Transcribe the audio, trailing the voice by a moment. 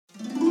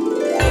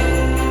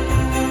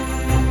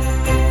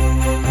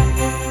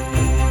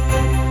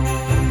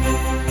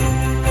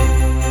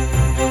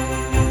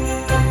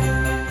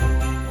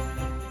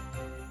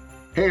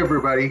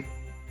everybody.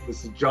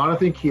 This is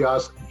Jonathan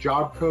Kiosk,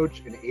 job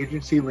coach and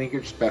agency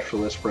linkage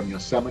specialist from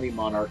Yosemite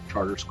Monarch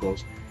Charter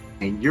Schools,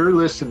 and you're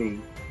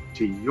listening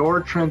to Your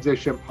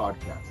Transition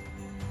Podcast.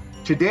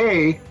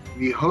 Today,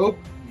 we hope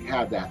you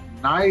have that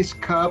nice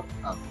cup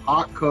of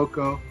hot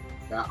cocoa,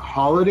 that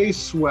holiday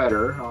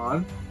sweater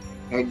on,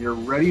 and you're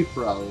ready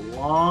for a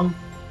long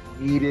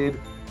needed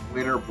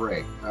winter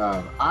break.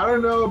 I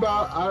don't know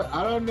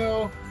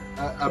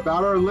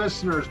about our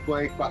listeners,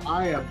 Blake, but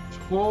I am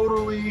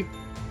totally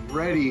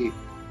ready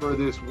for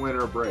this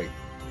winter break.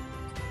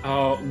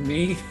 Oh,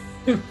 me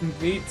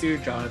too,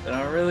 Jonathan.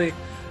 I'm really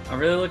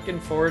looking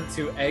forward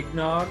to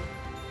eggnog.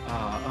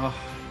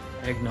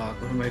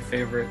 Eggnog, one of my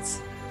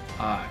favorites.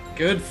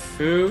 Good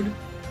food,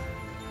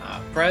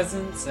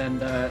 presents,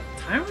 and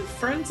time with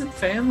friends and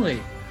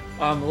family.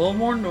 A little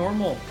more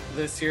normal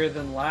this year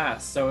than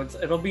last, so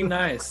it'll be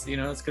nice.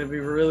 It's going to be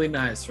really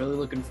nice. Really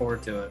looking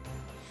forward to it.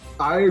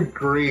 I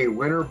agree.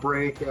 Winter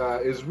break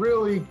is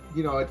really,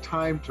 a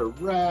time to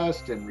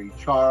rest and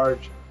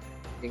recharge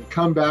and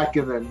come back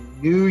in the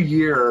new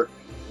year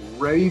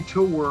ready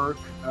to work.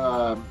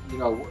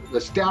 The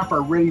staff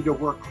are ready to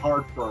work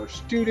hard for our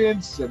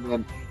students, and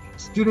then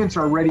students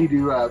are ready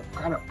to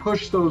kind of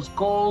push those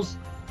goals.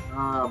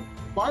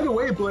 By the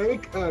way,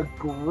 Blake, a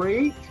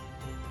great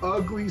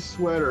ugly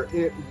sweater.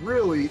 It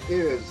really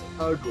is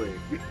ugly.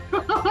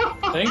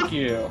 Thank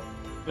you.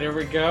 There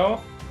we go.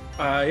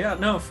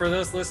 For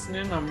those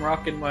listening, I'm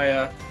rocking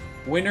my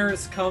Winter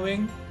is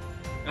Coming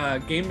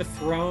Game of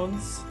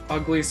Thrones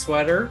ugly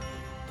sweater.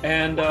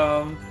 And,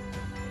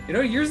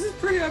 yours is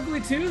pretty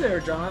ugly too there,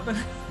 Jonathan.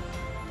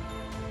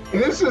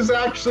 This is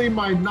actually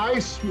my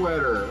nice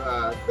sweater.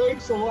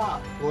 Thanks a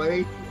lot,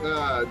 Blake.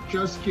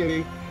 Just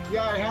kidding.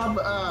 Yeah, I have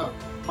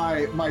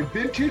my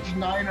vintage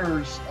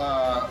Niners,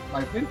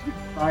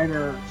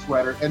 Niner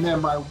sweater. And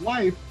then my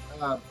wife,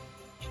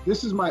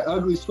 this is my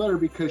ugly sweater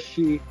because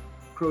she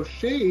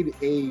crocheted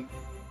a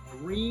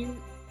green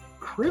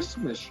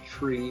Christmas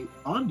tree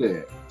onto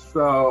it.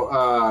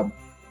 So,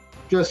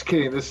 just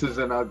kidding. This is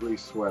an ugly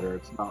sweater.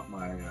 It's not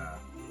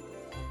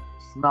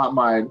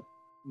my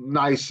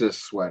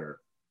nicest sweater.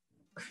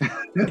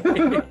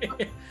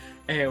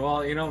 Hey,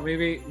 well,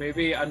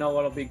 maybe I know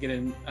what I'll be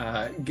getting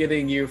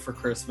you for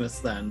Christmas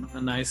then.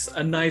 A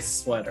nice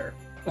sweater.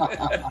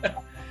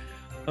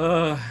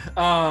 So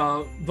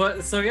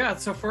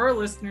for our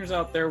listeners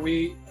out there,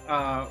 we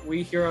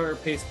here on our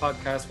Pace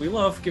podcast, we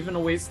love giving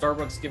away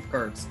Starbucks gift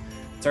cards.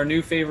 It's our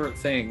new favorite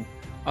thing.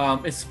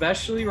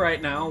 Especially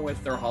right now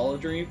with their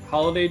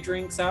holiday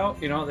drinks out.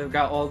 They've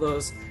got all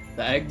those,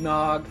 the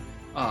eggnog,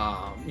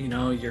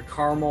 your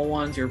caramel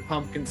ones, your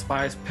pumpkin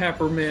spice,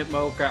 peppermint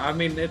mocha. I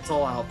mean, it's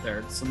all out there.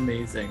 It's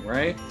amazing,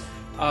 right?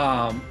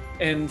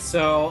 And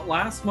so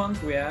last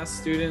month we asked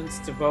students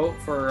to vote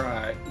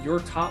for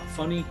your top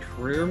funny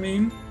career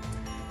meme.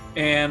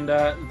 And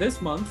this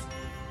month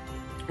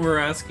we're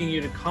asking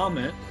you to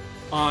comment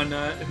on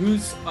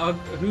whose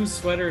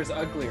sweater is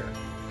uglier.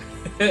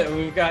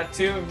 We've got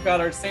two. We've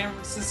got our San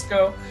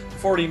Francisco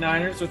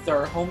 49ers with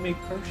our homemade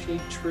crochet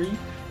tree,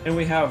 and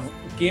we have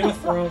Game of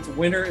Thrones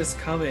Winter is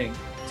Coming,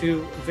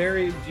 two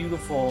very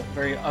beautiful,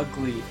 very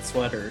ugly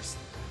sweaters.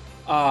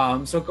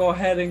 So go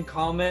ahead and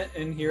comment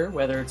in here,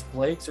 whether it's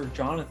Blake's or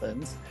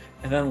Jonathan's,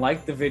 and then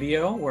like the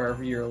video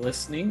wherever you're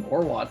listening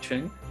or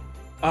watching.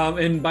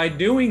 And by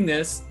doing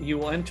this, you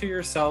will enter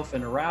yourself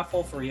in a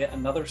raffle for yet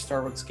another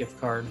Starbucks gift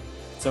card.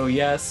 So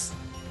yes,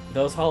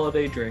 those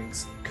holiday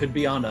drinks could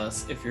be on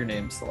us if your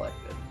name's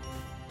selected.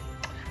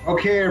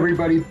 Okay,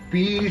 everybody,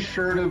 be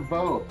sure to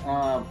vote.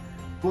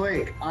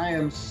 Blake, I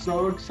am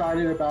so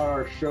excited about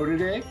our show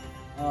today.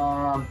 We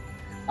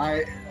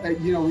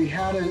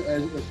had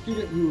a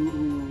student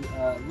who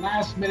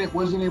last minute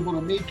wasn't able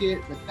to make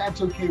it, but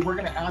that's okay. We're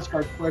going to ask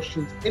our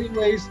questions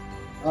anyways.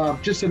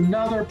 Just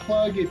another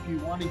plug, if you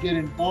want to get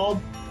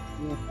involved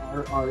in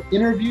our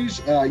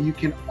interviews, you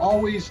can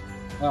always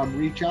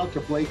reach out to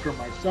Blake or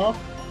myself,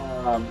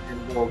 and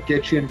we'll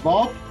get you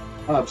involved.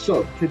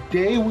 So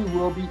today we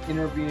will be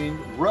interviewing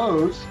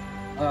Rose,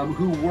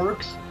 who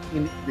works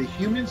in the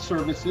human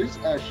services.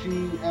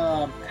 She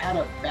had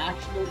a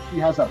bachelor. She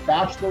has a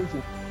bachelor's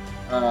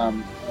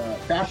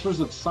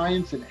of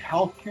science in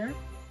healthcare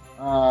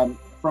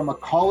from a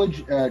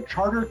college,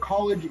 charter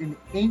college in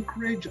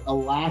Anchorage,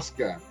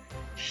 Alaska.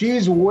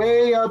 She's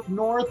way up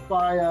north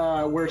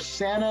by where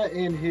Santa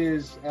and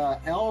his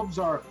elves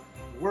are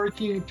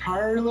working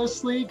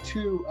tirelessly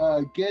to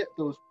get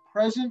those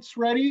presents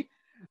ready.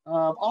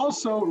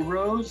 Also,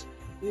 Rose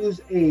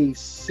is a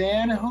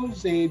San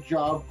Jose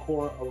Job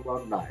Corps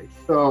alumni.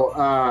 So,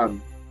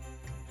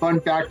 fun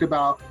fact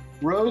about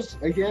Rose,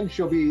 again,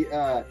 she'll be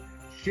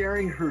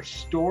sharing her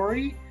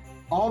story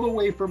all the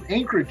way from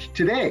Anchorage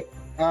today.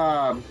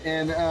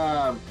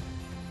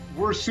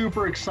 We're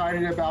super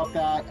excited about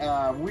that.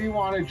 We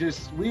want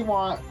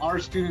our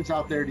students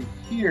out there to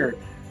hear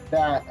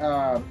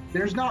that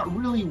there's not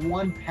really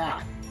one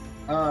path.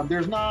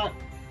 There's not,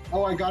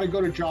 I got to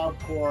go to Job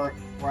Corps,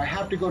 or I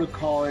have to go to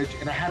college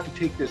and I have to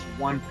take this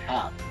one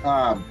path.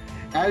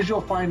 As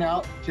you'll find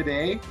out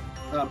today,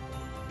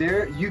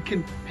 there you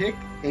can pick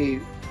a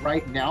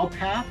right now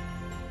path,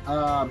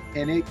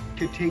 and it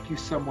could take you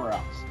somewhere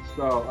else.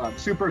 So I'm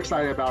super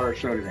excited about our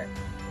show today.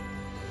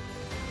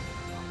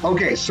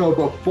 Okay, so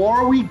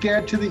before we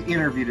get to the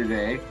interview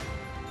today,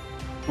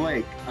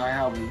 Blake, I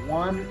have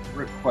one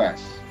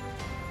request,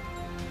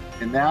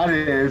 and that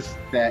is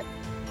that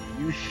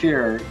you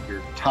share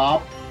your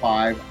top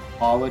 5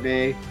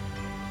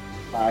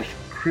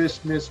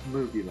 holiday/Christmas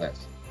movie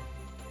list.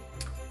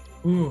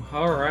 Ooh,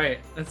 all right.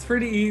 That's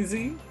pretty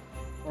easy.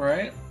 All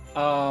right.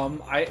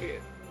 I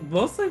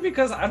mostly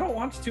because I don't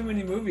watch too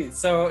many movies,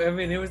 so I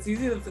mean it was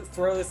easy to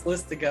throw this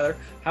list together.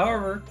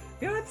 However,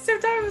 at the same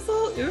time it was a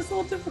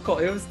little difficult.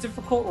 It was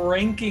difficult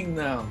ranking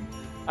them.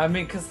 I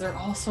mean, because they're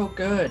all so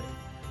good.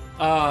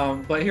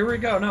 But here we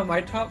go. No, my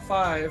top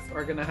 5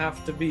 are gonna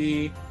have to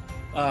be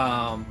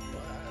I'll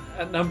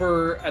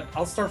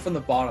start from the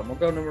bottom. We'll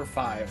go number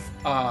 5.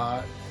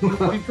 It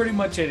could be pretty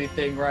much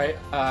anything, right?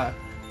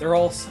 They're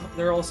all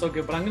so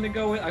good, but I'm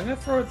gonna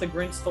throw it The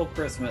Grinch Stole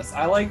Christmas.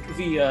 I like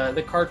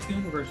the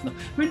cartoon version. I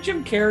mean,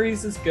 Jim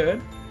Carrey's is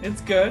good. It's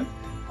good.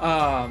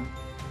 But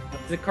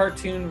the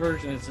cartoon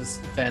version is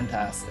just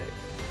fantastic.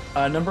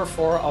 Number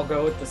 4, I'll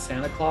go with the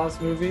Santa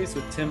Claus movies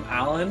with Tim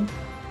Allen.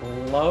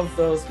 Love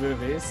those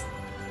movies.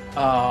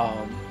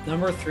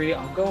 Number 3,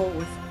 I'll go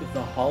with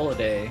The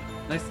Holiday.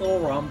 Nice little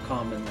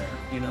rom-com in there.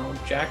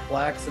 Jack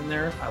Black's in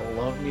there. I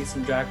love me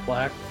some Jack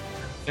Black.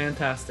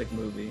 Fantastic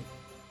movie.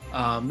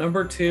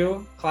 Number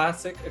 2,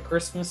 classic, A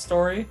Christmas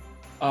Story.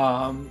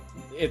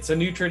 It's a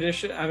new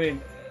tradition. I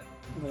mean,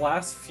 the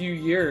last few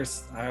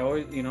years, I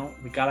always, we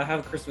gotta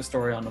have A Christmas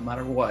Story on no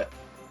matter what.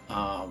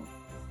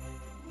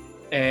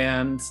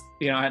 And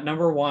at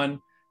number 1,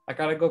 I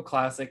gotta go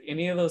classic.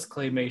 Any of those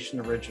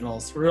claymation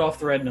originals, Rudolph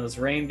the Red-Nosed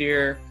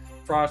Reindeer,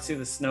 Frosty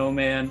the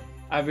Snowman.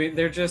 I mean,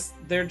 they're just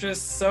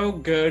so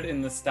good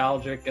and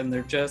nostalgic, and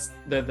they're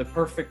the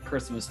perfect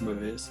Christmas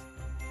movies.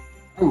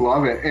 I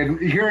love it. And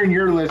hearing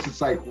your list,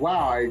 it's like,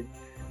 wow,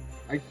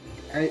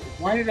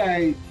 why did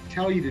I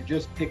tell you to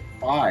just pick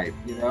 5?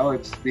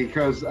 It's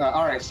because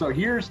all right. So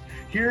here's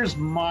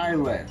my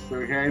list.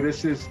 Okay,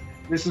 this is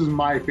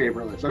my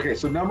favorite list. Okay,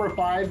 so number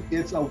 5,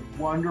 It's a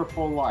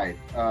Wonderful Life,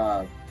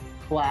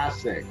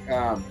 classic.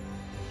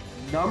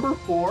 Number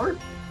 4,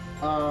 it's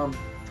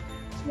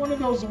one of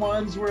those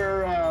ones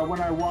where when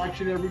I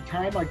watch it every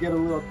time, I get a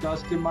little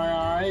dust in my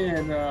eye,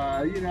 and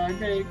you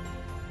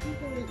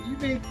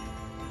may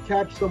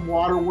catch some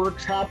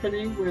waterworks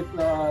happening with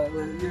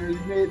you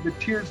made the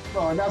tears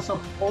flow, and that's a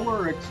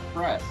Polar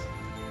Express.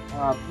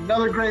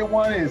 Another great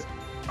one is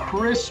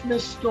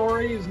Christmas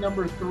Story is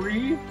number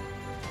 3.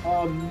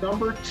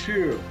 Number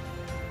 2,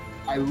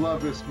 I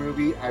love this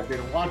movie. I've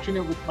been watching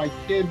it with my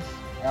kids,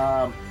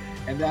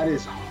 and that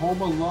is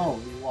Home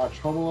Alone. We watched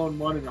Home Alone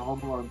 1 and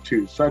Home Alone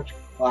 2, such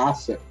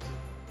classics.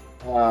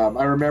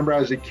 I remember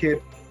as a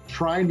kid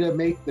trying to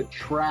make the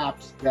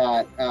traps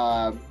that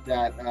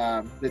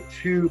the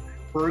 2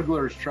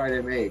 burglars try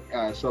to make.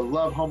 So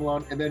love Home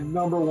Alone. And then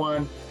number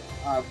 1,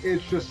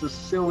 it's just a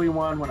silly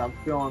one when I'm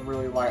feeling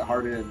really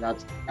lighthearted, and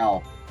that's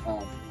Elf.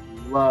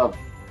 Love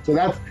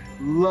Elf.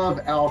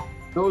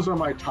 Those are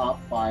my top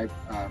 5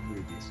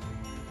 movies.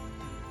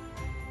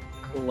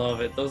 I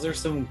love it. Those are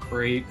some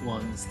great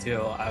ones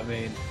too. I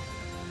mean,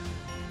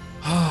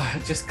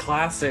 just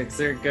classics.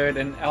 They're good.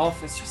 And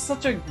Elf is just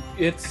it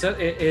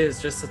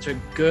is just such a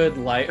good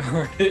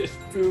lighthearted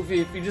movie.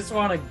 If you just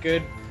want a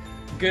good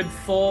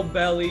full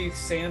belly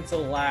Santa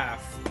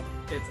laugh,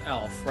 it's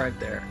Elf right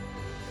there.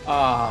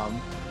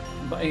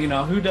 But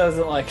who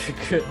doesn't like a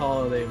good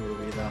holiday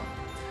movie though?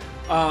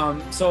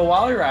 So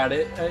while you're at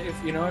it,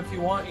 if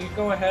you want, you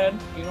go ahead.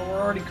 We're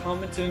already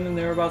commenting in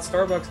there about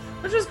Starbucks.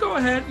 Let's just go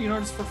ahead,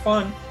 just for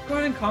fun, go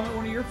ahead and comment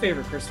one of your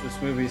favorite Christmas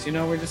movies.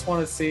 We just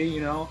want to see,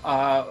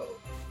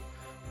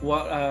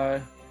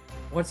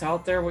 what's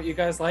out there, what you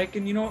guys like,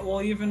 and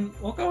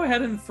we'll go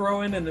ahead and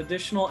throw in an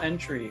additional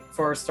entry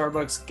for our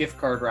Starbucks gift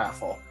card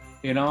raffle.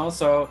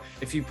 So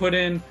if you put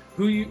in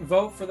who you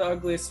vote for the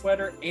ugliest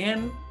sweater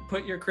and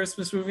put your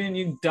Christmas movie in,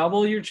 you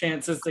double your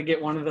chances to get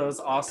one of those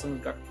awesome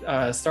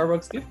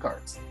Starbucks gift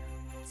cards.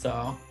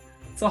 So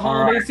it's a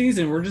holiday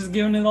season. We're just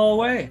giving it all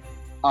away.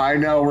 I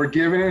know, we're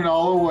giving it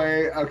all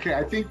away. Okay,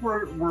 I think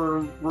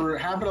we're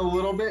having a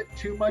little bit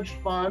too much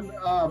fun.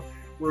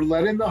 We're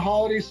letting the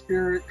holiday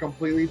spirit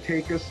completely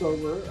take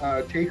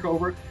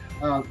over.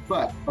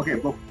 But okay,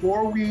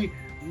 before we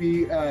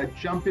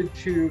jump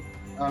into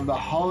the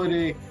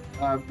holiday,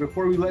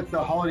 before we let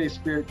the holiday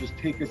spirit just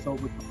take us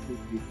over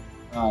completely,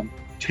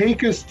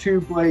 take us to,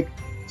 Blake,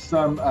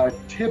 some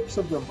tips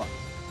of the month.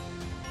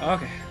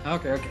 Okay.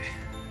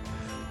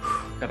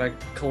 Gotta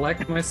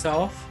collect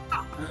myself,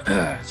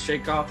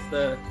 shake off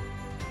the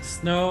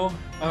snow.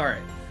 All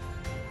right.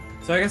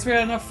 So I guess we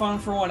had enough fun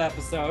for one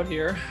episode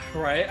here,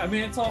 right? I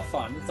mean, it's all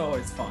fun. It's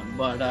always fun.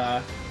 But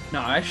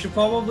no, I should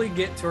probably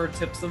get to our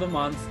tips of the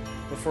month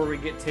before we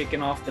get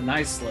taken off the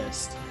nice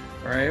list,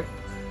 right?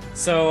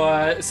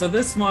 So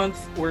this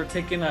month we're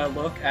taking a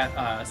look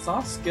at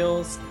soft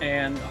skills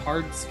and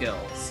hard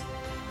skills.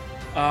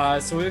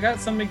 So we've got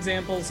some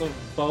examples of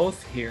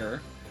both here.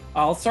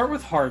 I'll start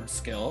with hard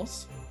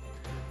skills.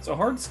 So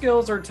hard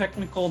skills are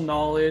technical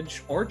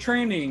knowledge or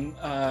training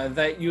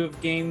that you have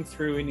gained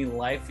through any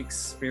life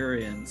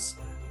experience.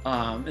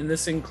 And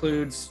this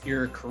includes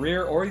your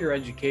career or your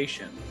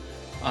education.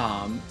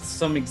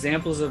 Some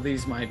examples of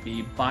these might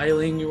be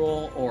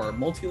bilingual or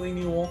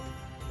multilingual,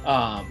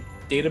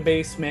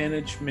 database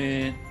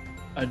management,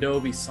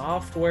 Adobe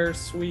software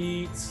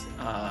suites,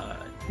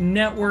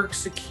 network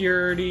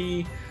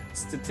security,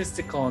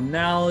 statistical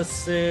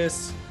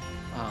analysis,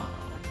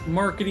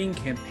 marketing,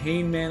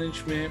 campaign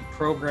management,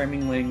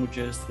 programming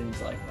languages,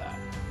 things like that.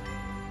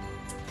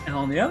 And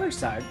on the other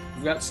side,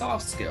 we've got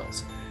soft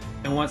skills.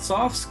 And what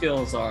soft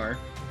skills are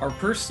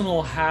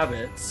personal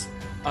habits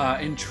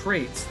and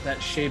traits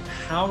that shape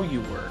how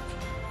you work,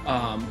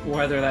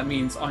 whether that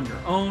means on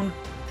your own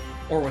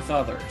or with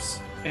others.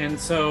 And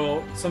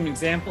so some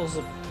examples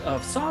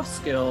of soft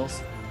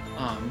skills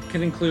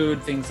can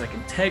include things like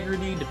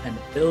integrity,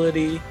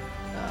 dependability,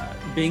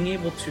 being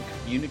able to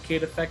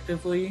communicate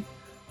effectively,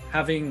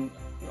 having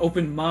an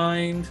open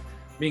mind,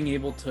 being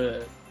able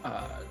to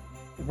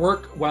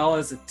work well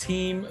as a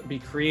team, be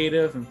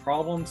creative and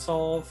problem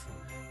solve,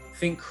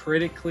 think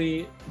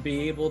critically,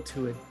 be able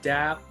to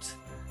adapt,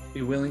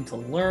 be willing to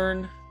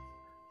learn,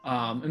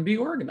 and be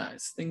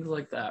organized, things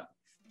like that.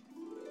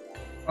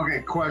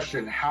 Okay,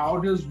 question. How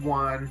does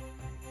one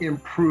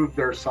improve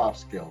their soft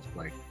skills,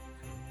 Blake?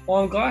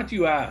 Well, I'm glad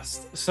you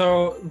asked.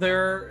 So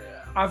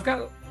I've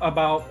got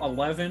about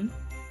 11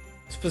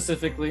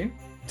 specifically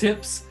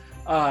tips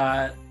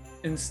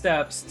and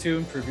steps to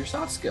improve your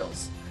soft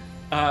skills.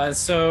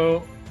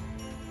 So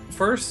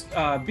first,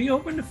 be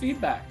open to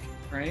feedback,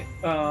 right?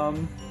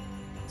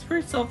 It's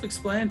pretty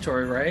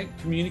self-explanatory, right?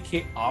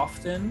 Communicate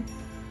often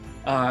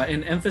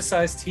and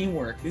emphasize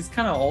teamwork. These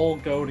kind of all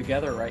go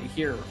together right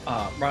here,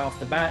 right off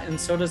the bat. And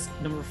so does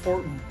number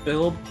 4,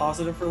 build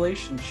positive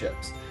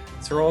relationships.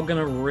 So they're all going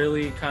to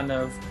really kind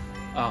of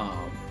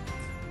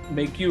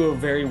make you a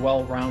very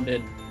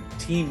well-rounded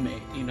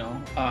teammate,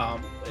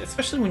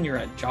 especially when you're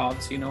at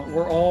jobs.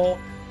 We're all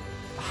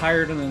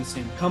hired in the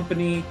same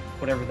company,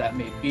 whatever that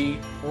may be.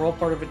 We're all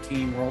part of a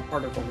team. We're all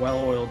part of a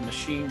well-oiled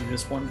machine. You're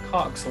just one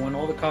cog. So when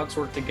all the cogs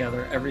work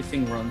together,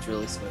 everything runs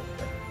really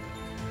smoothly.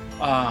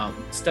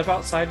 Step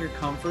outside your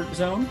comfort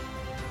zone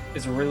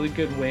is a really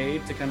good way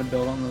to kind of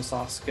build on those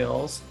soft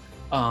skills.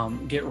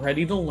 Get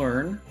ready to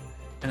learn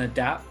and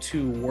adapt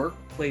to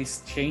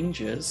workplace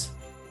changes.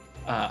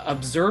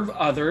 Observe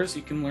others.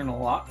 You can learn a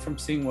lot from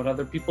seeing what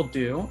other people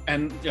do.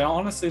 And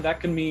honestly, that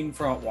can mean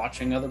from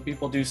watching other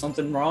people do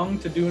something wrong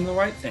to doing the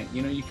right thing.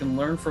 You can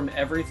learn from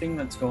everything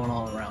that's going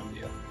on around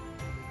you.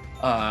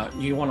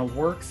 You want to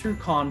work through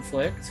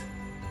conflict,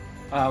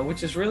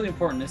 which is really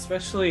important,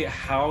 especially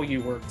how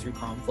you work through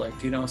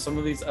conflict. Some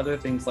of these other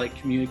things like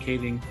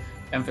communicating,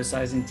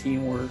 emphasizing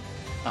teamwork,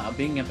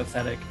 being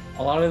empathetic,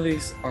 a lot of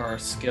these are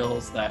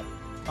skills that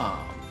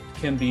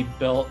can be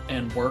built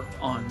and worked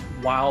on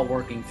while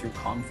working through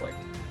conflict.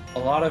 A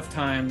lot of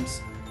times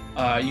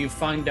you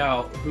find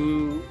out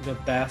who the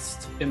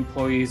best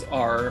employees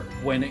are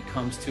when it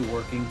comes to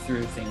working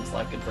through things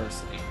like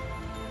adversity.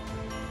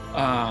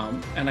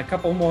 And a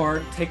couple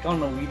more, take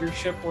on a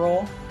leadership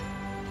role.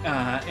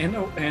 And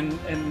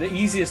the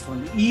easiest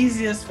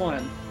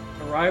one,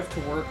 arrive to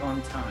work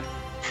on time,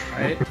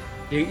 right?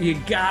 you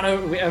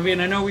gotta,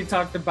 I know we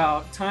talked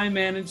about time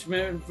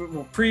management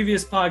in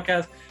previous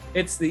podcast.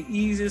 It's the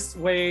easiest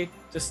way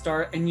to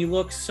start, and you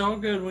look so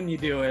good when you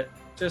do it.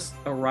 Just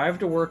arrive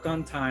to work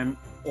on time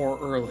or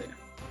early.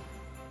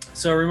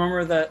 So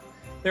remember that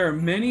there are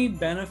many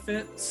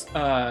benefits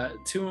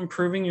to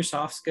improving your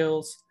soft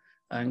skills,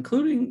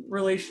 including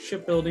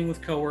relationship building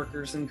with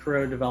coworkers and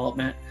career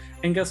development.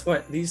 And guess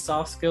what? These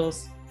soft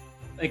skills,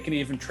 they can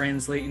even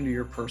translate into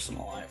your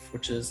personal life,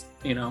 which is,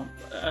 a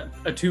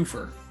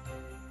twofer.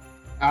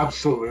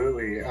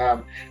 Absolutely.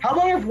 How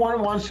about if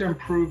one wants to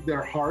improve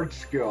their hard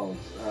skills,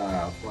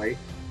 Blake?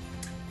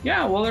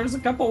 Yeah, well, there's a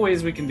couple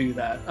ways we can do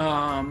that.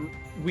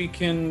 We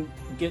can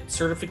get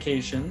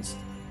certifications.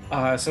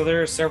 So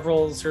there are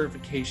several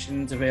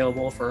certifications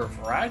available for a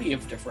variety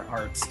of different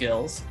hard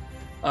skills.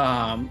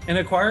 And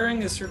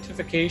acquiring a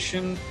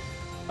certification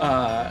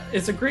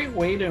is a great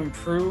way to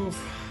improve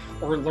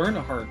or learn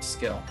a hard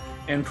skill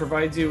and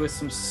provides you with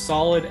some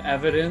solid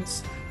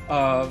evidence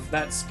of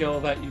that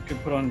skill that you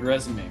could put on your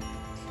resume.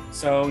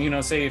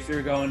 So, say if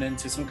you're going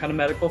into some kind of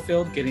medical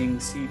field, getting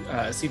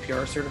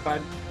CPR certified,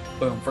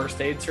 boom,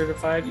 first aid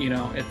certified,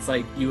 it's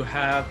like you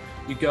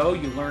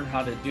learn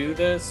how to do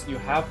this, you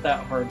have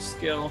that hard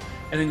skill,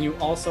 and then you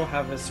also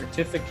have a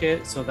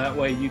certificate, so that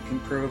way you can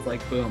prove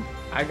like, boom,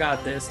 I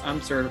got this,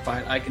 I'm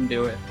certified, I can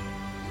do it,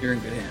 you're in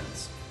good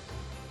hands.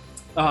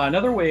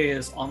 Another way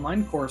is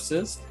online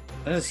courses.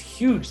 That is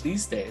huge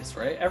these days,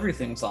 right?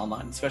 Everything's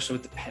online, especially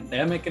with the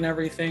pandemic and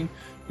everything.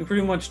 You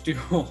pretty much do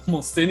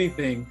almost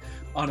anything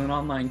on an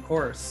online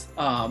course,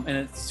 and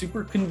it's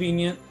super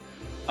convenient.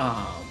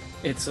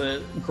 It's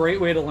a great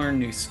way to learn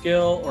new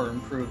skill or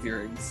improve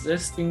your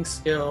existing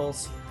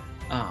skills.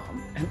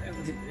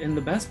 And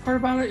the best part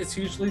about it, it's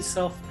usually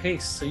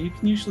self-paced. So you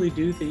can usually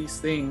do these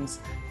things.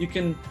 You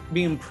can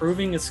be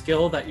improving a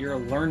skill that you're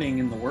learning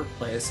in the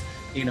workplace.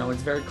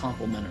 It's very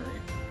complementary.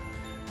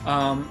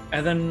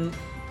 And then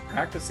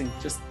practicing,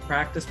 just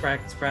practice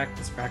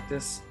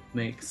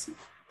makes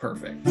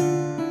perfect.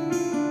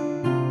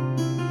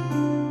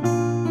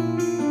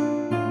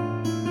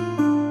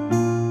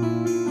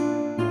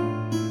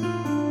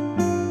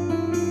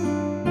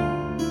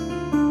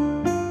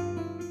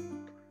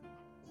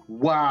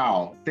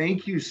 Wow.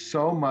 Thank you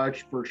so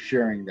much for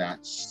sharing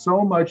that.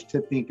 So much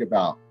to think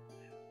about.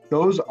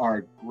 Those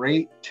are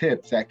great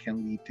tips that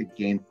can lead to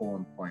gainful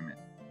employment.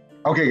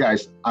 Okay,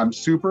 guys, I'm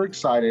super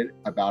excited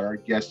about our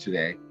guest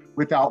today.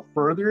 Without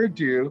further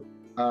ado,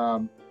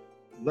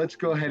 let's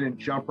go ahead and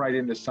jump right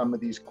into some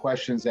of these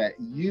questions that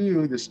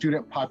you, the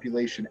student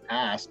population,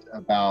 asked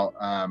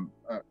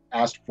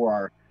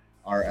for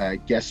our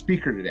guest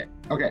speaker today.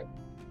 Okay,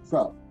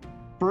 so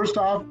first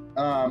off,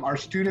 our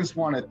students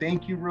want to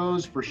thank you,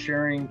 Rose, for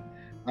sharing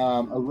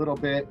a little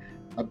bit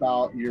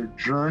about your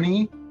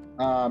journey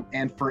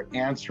and for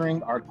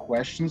answering our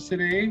questions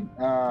today,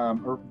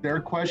 or their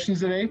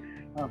questions today.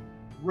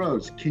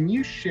 Rose, can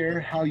you share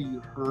how you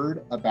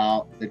heard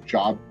about the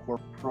Job Corps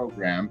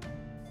program,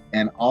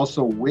 and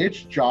also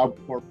which Job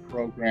Corps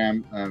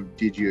program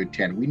did you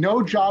attend? We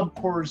know Job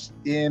Corps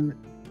in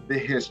the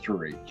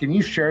history. Can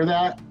you share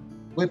that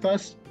with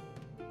us?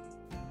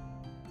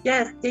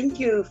 Yes,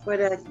 thank you for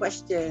that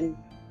question.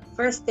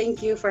 First,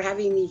 thank you for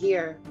having me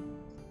here.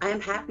 I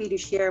am happy to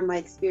share my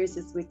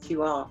experiences with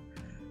you all.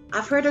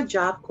 I've heard of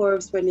Job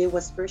Corps when it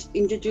was first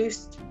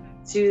introduced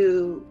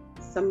to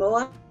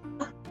Samoa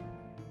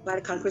by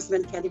the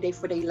congressman candidate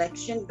for the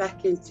election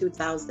back in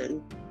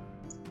 2000.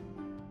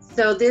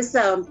 So this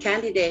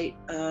candidate,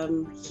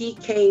 he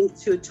came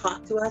to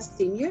talk to us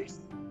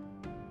seniors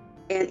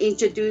and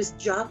introduce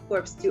Job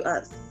Corps to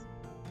us.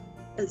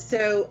 And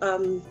so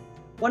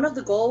one of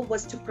the goals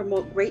was to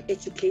promote great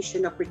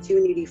education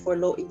opportunity for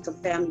low-income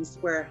families,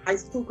 where high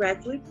school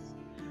graduates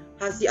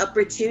has the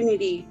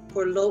opportunity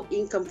for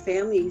low-income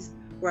families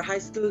where high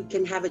school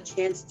can have a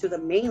chance to the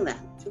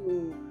mainland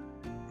to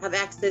have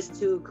access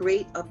to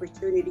great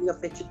opportunity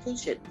of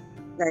education,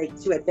 like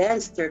to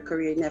advance their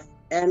career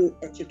and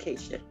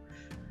education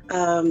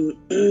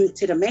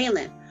to the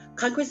mainland.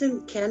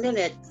 Congressman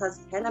candidate Cus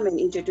Henneman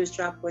introduced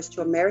Job Corps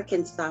to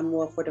American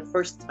Samoa for the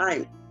first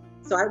time.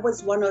 So I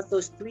was one of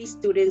those 3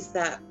 students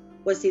that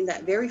was in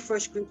that very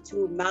first group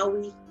to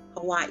Maui,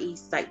 Hawaii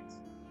site.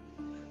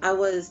 I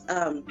was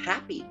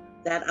happy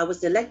that I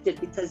was elected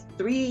because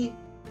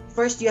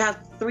first you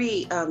have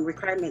 3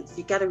 requirements.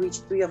 You got to reach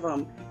 3 of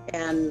them.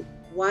 And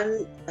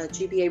 1,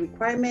 GPA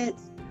requirement.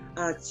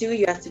 2,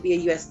 you have to be a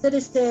U.S.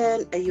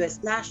 citizen, a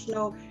U.S.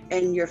 national,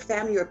 and your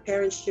family or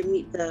parents should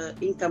meet the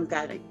income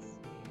guidelines.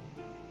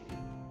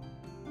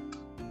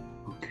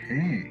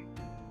 Okay.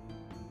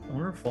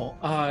 Wonderful.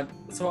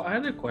 So I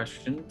had a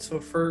question. So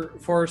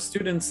for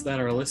students that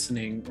are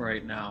listening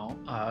right now,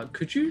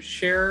 could you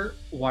share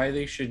why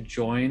they should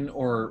join,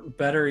 or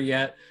better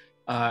yet,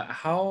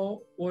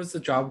 how was the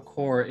Job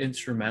Corps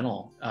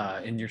instrumental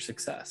in your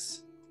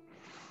success?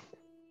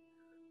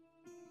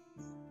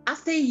 I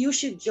say you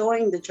should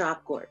join the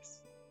Job Corps.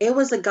 It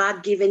was a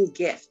God-given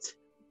gift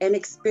and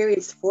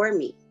experience for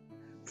me.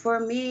 For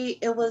me,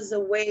 it was a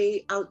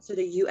way out to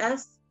the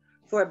U.S.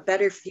 for a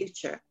better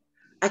future.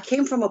 I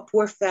came from a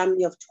poor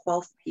family of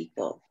 12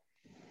 people.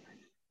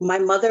 My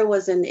mother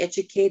was an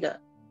educator.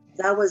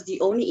 That was the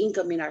only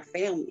income in our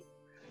family.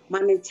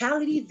 My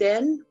mentality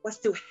then was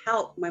to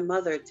help my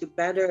mother to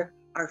better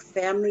our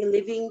family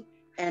living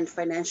and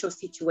financial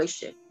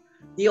situation.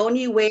 The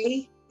only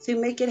way to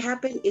make it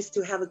happen is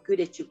to have a good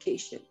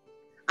education.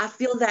 I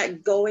feel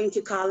that going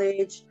to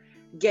college,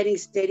 getting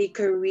steady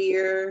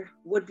career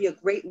would be a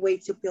great way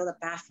to build a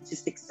path to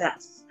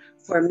success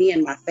for me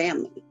and my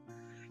family.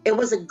 It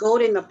was a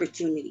golden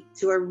opportunity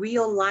to a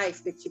real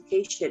life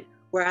education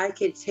where I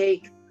could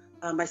take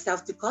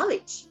myself to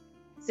college.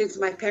 Since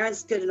my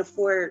parents couldn't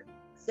afford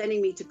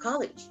sending me to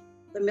college,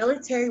 the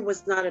military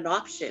was not an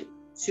option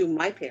to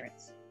my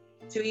parents.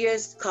 2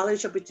 years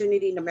college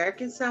opportunity in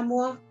American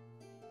Samoa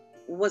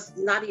was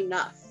not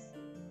enough.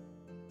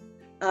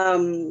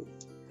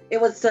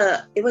 It was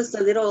a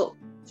little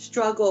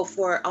struggle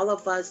for all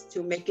of us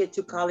to make it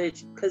to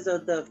college because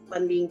of the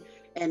funding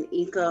and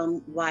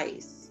income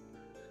wise.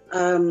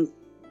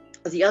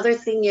 The other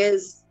thing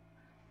is,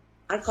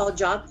 I call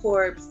Job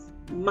Corps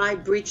my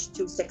bridge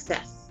to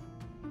success.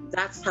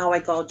 That's how I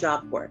call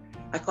Job Corps.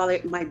 I call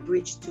it my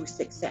bridge to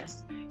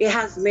success. It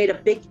has made a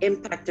big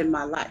impact in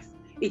my life.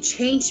 It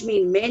changed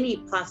me in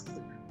many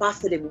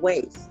positive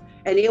ways,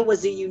 and it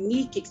was a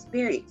unique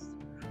experience.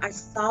 I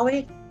saw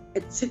it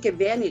and took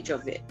advantage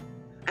of it.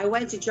 I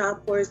went to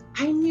Job Corps.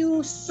 I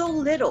knew so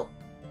little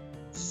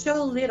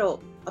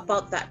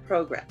about that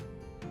program.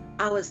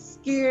 I was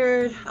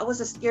scared. I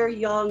was a scared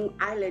young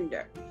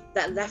islander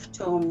that left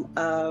home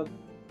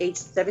age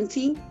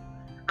 17.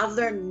 I've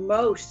learned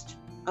most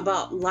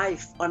about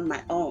life on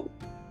my own.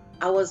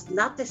 I was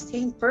not the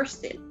same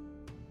person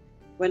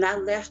when I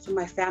left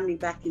my family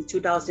back in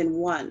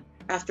 2001,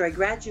 after I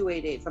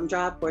graduated from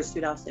Job Corps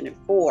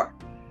 2004,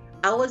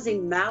 I was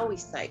in Maui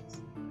site,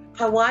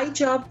 Hawaii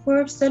Job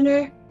Corps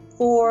Center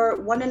for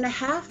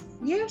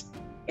 1.5 years,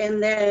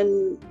 and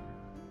then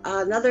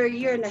another 1.5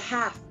 years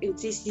in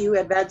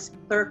TCU Advanced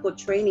Clerical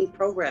Training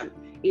Program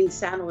in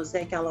San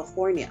Jose,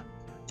 California.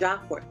 Job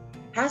Corps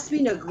has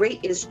been a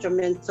great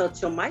instrumental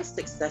to my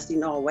success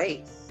in all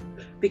ways.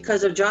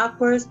 Because of Job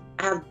Corps,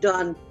 I have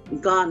gone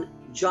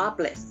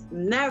jobless,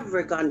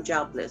 never gone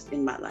jobless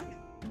in my life.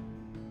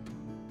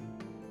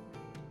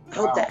 I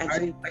hope that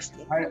answers your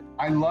question.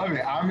 I love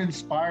it. I'm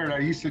inspired. I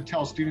used to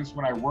tell students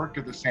when I worked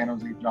at the San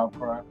Jose Job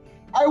Corps,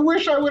 I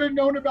wish I would have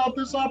known about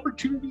this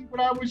opportunity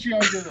when I was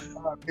younger.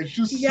 It's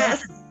just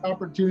such an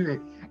opportunity.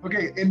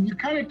 Okay, and you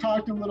kind of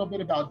talked a little bit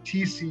about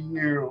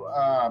TCU.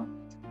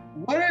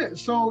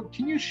 So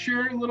can you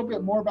share a little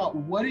bit more about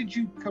what did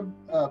you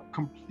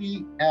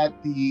complete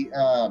at the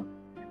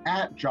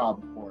at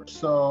Job Corps?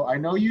 So I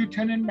know you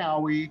attended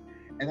Maui,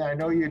 and then I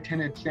know you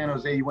attended San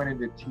Jose. You went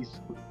into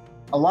TCU.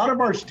 A lot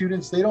of our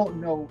students, they don't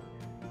know.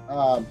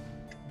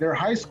 They're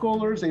high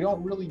schoolers. They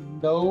don't really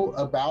know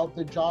about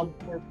the Job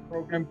Corps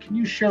program. Can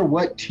you share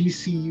what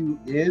TCU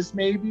is,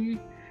 maybe,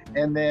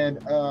 and then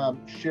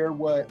share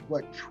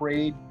what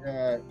trade?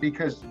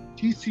 Because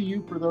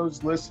TCU, for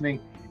those listening,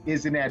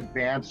 is an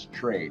advanced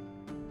trade.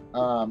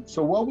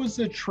 So what was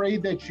the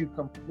trade that you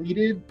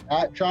completed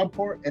at Job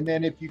Corps? And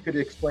then if you could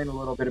explain a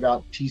little bit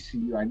about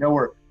TCU. I know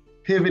we're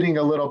pivoting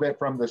a little bit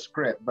from the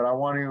script, but I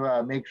want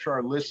to make sure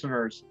our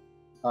listeners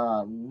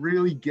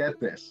really get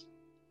this.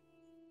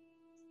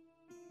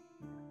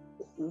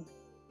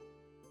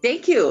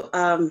 Thank you.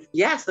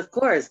 Yes, of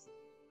course.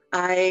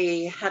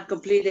 I had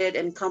completed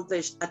and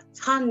accomplished a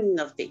ton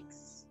of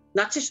things.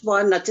 Not just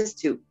one, not just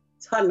two,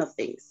 ton of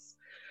things.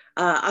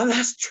 I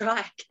lost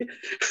track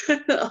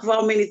of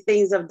how many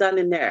things I've done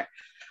in there.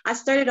 I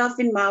started off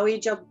in Maui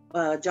Job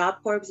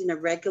Corps in a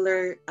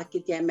regular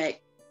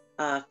academic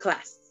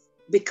class.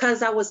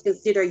 Because I was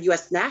considered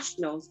U.S.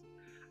 nationals,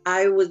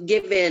 I was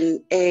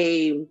given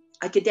an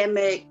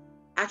academic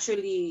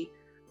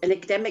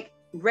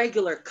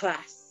regular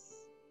class.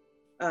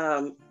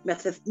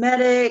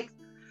 Mathematics,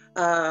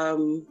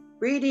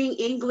 reading,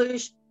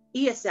 English,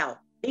 ESL,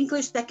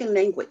 English second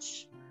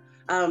language.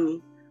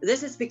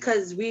 This is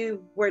because we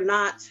were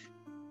not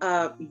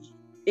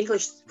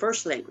English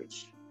first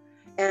language.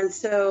 And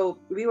so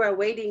we were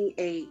awaiting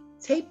a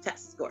tape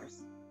test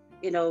scores.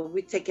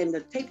 We'd taken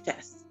the tape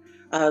test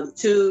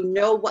to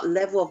know what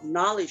level of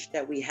knowledge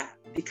that we have,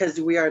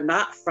 because we are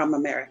not from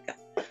America.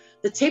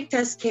 The tape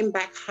test came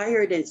back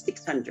higher than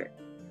 600.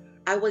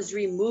 I was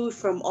removed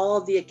from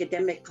all the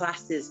academic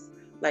classes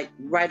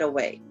right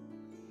away.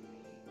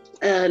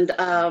 And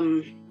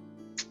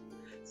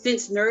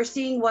since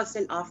nursing was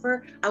an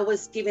offer, I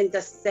was given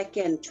the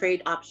second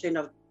trade option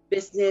of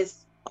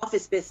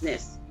office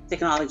business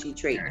technology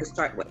trade to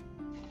start with.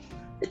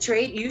 The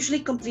trade usually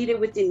completed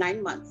within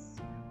 9 months,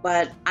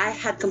 but I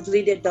had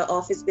completed the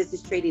office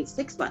business trade in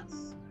 6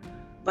 months.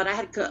 But I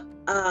had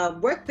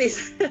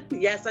work-based,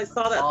 yes, I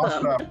saw that.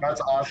 Awesome,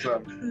 that's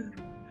awesome.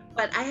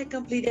 But I had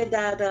completed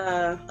that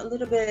a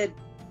little bit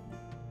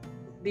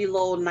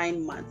below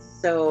 9 months.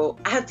 So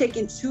I have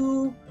taken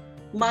 2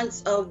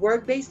 months of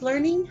work-based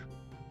learning.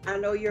 I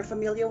know you're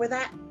familiar with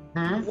that.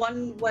 Mm-hmm.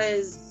 One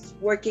was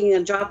working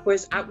in Job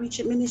Corps Outreach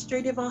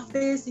Administrative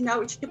Office in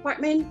Outreach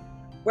Department.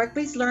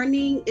 Work-based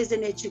learning is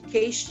an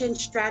education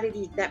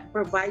strategy that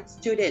provides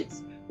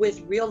students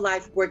with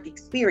real-life work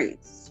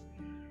experience.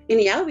 In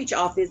the Outreach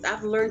Office,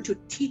 I've learned to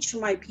teach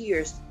my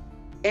peers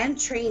and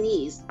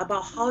trainees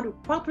about how to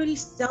properly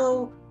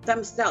sell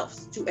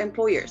themselves to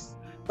employers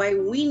by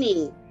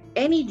winning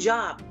any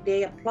job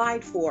they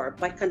applied for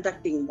by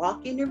conducting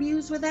mock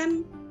interviews with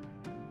them.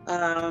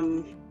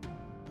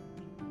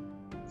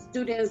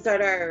 Students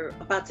that are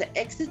about to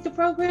exit the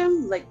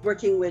program, like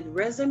working with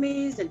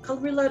resumes and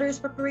cover letters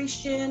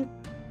preparation,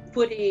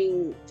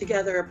 putting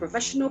together a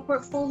professional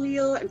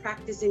portfolio, and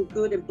practicing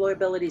good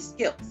employability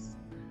skills.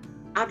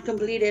 I've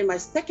completed my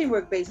second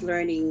work-based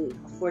learning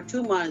for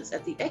 2 months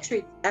as an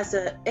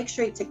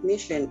X-ray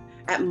technician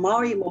at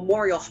Maui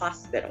Memorial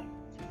Hospital,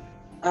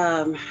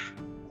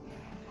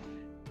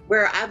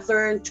 where I've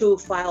learned to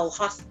file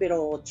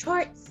hospital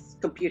charts,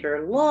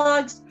 computer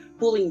logs,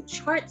 pulling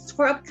charts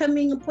for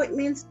upcoming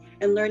appointments,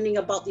 and learning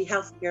about the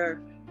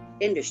healthcare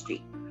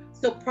industry.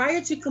 So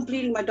prior to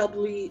completing my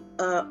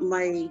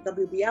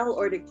WBL,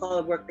 or they call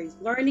it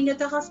work-based learning at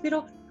the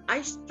hospital,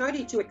 I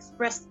started to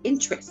express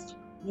interest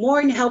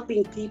more in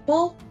helping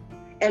people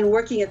and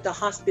working at the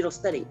hospital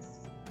settings.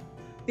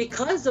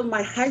 Because of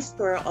my high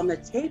score on the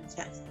tape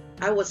test,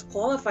 I was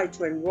qualified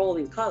to enroll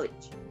in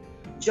college.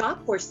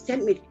 Job Corps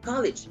sent me to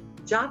college.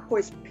 Job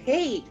Corps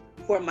paid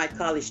for my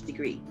college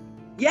degree.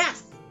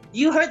 Yes,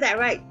 you heard that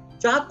right.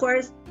 Job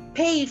Corps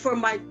paid for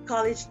my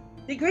college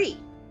degree.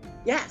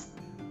 Yes,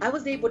 I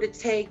was able to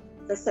take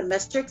the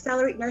semester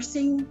accelerated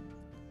nursing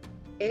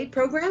aid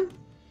program.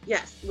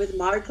 Yes, with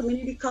Maui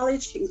Community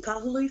College in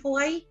Kahului,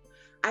 Hawaii.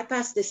 I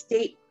passed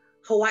the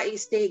Hawaii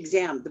state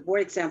exam, the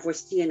board exam for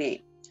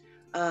CNA.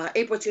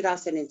 April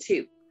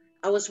 2002.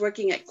 I was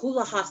working at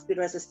Kula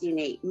Hospital as a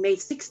CNA, made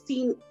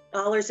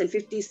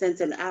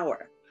 $16.50 an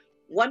hour.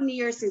 1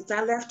 year since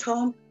I left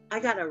home, I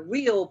got a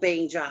real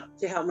paying job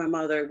to help my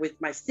mother with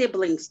my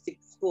siblings to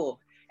school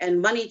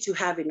and money to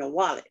have in a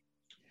wallet.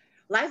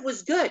 Life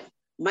was good.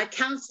 My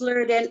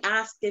counselor then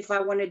asked if I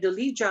wanted to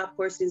leave Job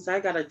Corps since I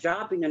got a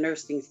job in the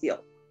nursing field.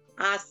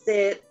 I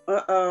said,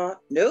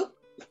 nope,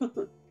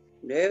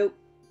 nope,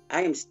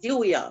 I am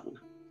still young.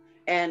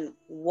 And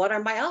what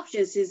are my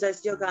options since I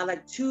still got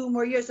like 2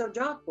 more years of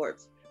Job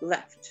Corps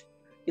left?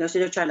 So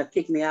they're trying to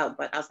kick me out,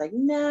 but I was like,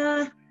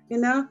 nah,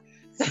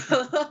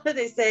 So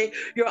they say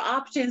your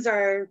options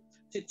are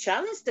to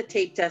challenge the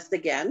tape test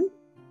again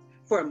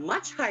for a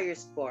much higher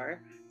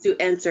score to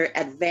enter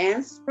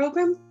advanced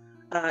program,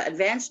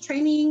 advanced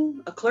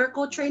training, a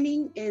clerical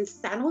training in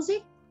San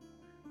Jose,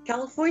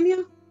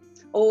 California,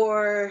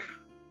 or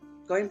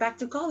going back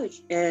to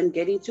college and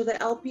getting to the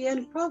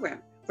LPN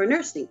program for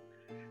nursing.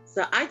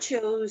 So I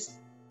chose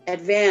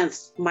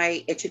advance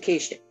my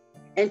education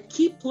and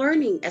keep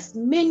learning as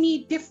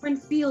many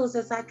different fields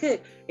as I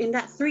could in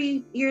that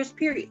 3 years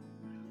period.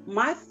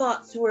 My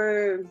thoughts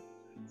were,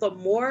 the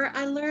more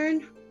I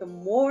learn, the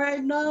more I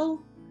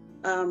know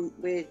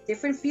with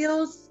different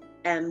fields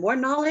and more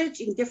knowledge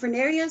in different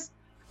areas,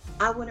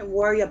 I wouldn't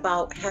worry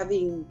about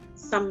having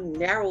some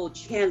narrow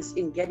chance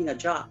in getting a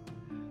job.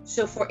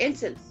 So for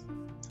instance,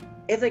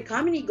 if the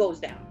economy goes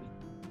down,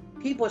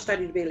 people are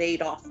starting to be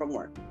laid off from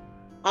work,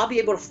 I'll be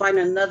able to find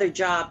another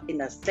job in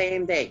the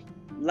same day,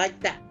 like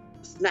that,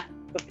 snap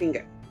a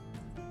finger.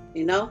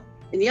 In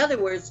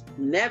other words,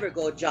 never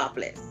go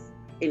jobless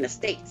in the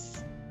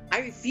States. I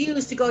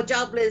refuse to go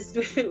jobless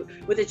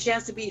with a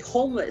chance to be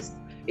homeless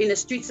in the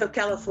streets of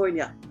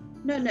California.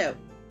 No,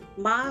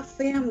 my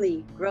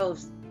family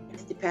grows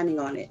depending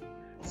on it.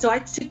 So I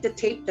took the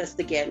tape test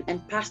again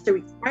and passed the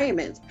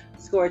requirements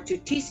score to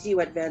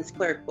TCU Advanced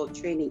Clerical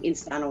Training in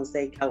San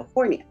Jose,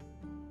 California.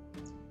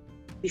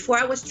 Before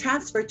I was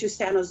transferred to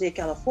San Jose,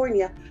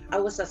 California, I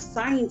was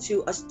assigned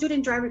to a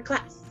student driver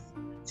class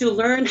to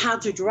learn how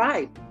to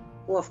drive.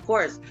 Well, of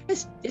course,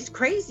 it's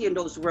crazy in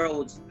those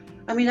roads.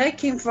 I mean, I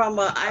came from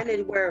an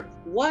island where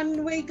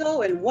one way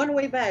go and one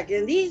way back,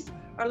 and these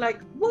are like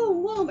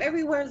boom, boom,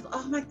 everywhere.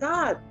 Oh my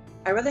God.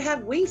 I'd rather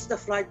have wings to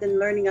fly than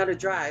learning how to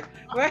drive,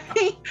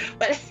 right?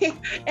 But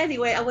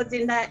anyway, I was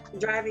in that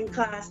driving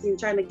class and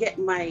trying to get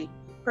my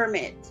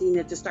permit,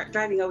 to start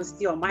driving. I was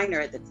still a minor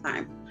at the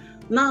time.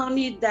 Not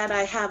only that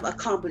I have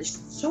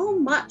accomplished so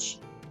much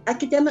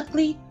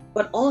academically,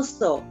 but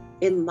also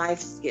in life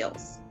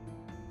skills.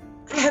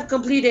 I have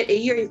completed a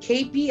year in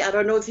KP. I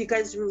don't know if you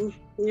guys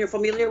you're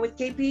familiar with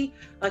KP,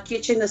 a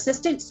kitchen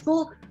assistant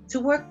school to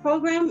work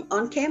program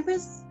on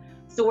campus.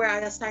 So where I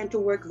assigned to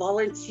work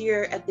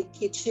volunteer at the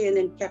kitchen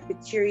and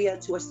cafeteria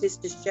to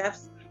assist the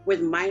chefs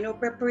with minor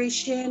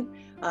preparation,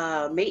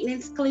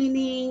 maintenance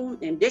cleaning,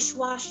 and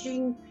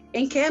dishwashing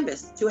in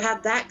campus, to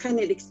have that kind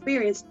of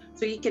experience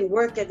so you can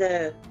work at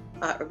the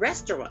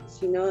restaurants,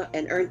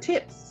 and earn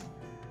tips.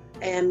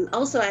 And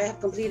also I have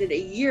completed a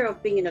year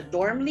of being in a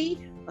dorm lead,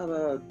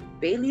 a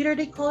bay leader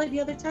they call it the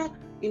other time,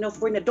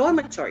 for in the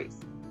dormitories.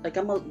 Like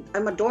I'm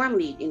a dorm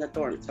lead in the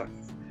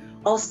dormitories.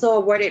 Also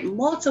awarded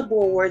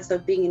multiple awards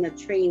of being in a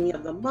trainee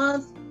of the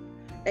month,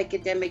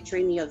 academic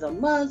trainee of the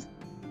month,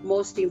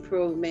 most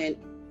improvement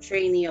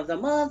trainee of the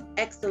month,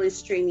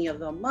 excellence trainee of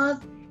the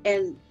month,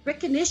 and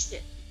recognition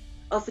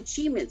of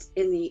achievements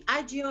in the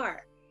IGR,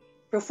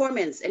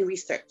 performance and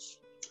research.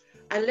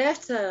 I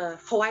left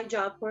Hawaii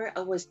Job Corps.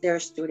 I was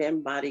their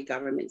student body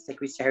government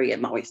secretary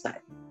at Maui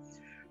side.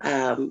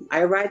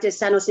 I arrived at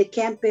San Jose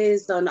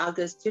campus on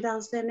August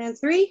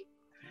 2003.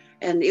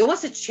 And it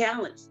was a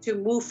challenge to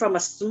move from a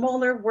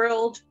smaller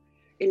world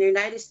in the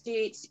United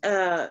States,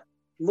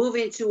 move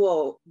into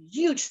a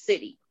huge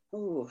city.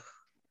 Ooh,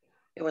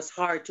 it was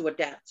hard to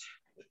adapt,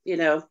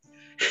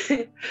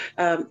 but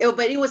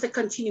it was a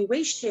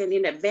continuation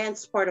in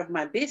advanced part of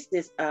my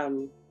business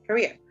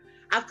career.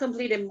 I've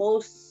completed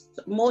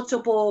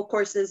multiple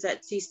courses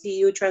at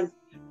TCU.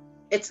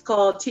 It's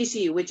called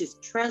TCU, which is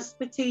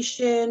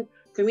Transportation,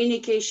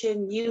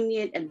 Communication,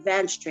 Union,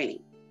 Advanced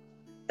Training.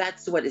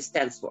 That's what it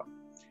stands for.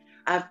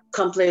 I've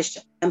accomplished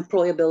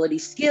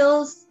employability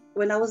skills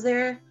when I was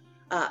there,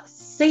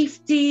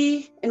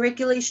 safety and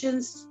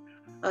regulations,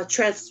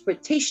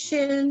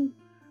 transportation,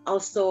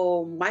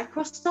 also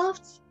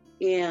Microsoft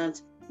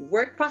and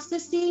word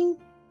processing,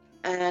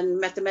 and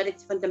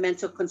mathematics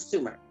fundamental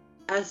consumer,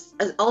 as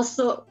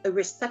also a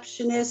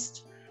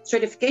receptionist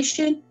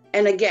certification,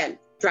 and again,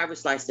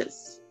 driver's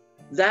license.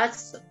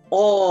 That's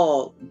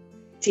all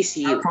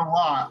TCU. That's a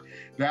lot.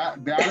 That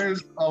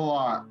is a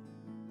lot.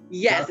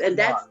 Yes,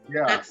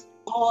 that's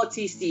all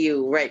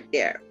TCU right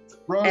there.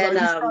 Rose, I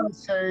just want to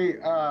say,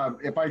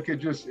 if I could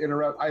just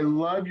interrupt, I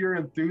love your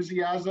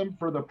enthusiasm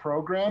for the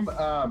program.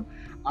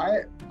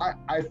 I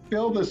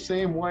feel the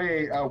same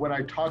way when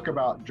I talk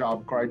about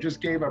Job Corps. I just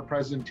gave a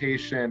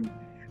presentation,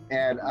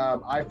 and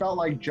I felt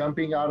like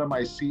jumping out of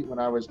my seat when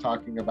I was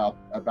talking about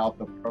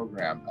the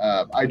program.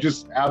 I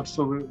just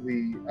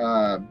absolutely,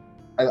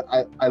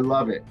 I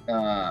love it.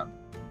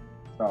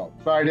 felt.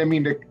 Sorry, I didn't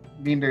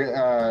mean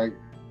to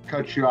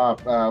cut you off.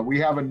 We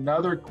have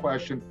another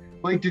question.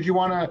 Blake, did you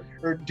want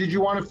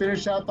to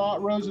finish that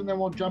thought, Rose, and then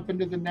we'll jump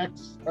into the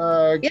next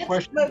Yes,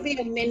 question?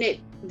 maybe a minute,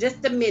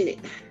 just a minute.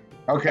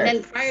 Okay. And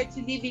then prior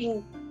to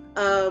leaving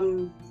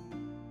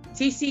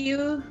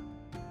TCU,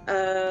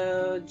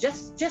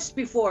 just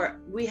before,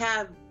 we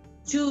have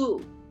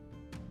 2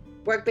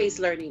 work-based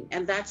learning,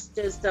 and that's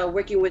just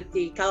working with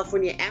the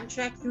California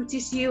Amtrak through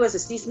TCU as a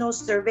seasonal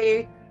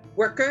survey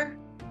worker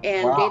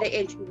and Wow. data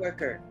entry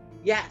worker.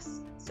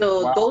 Yes, so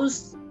Wow.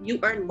 those, you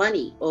earn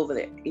money over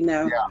there, you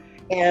know. Yeah.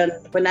 And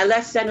when I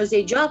left San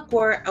Jose Job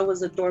Corps, I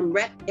was a dorm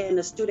rep and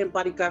a student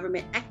body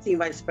government acting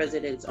vice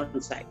president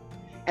on site.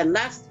 And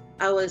last,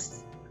 I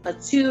was a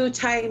 2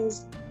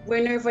 times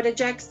winner for the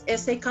JAX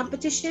essay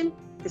competition,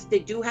 because they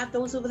do have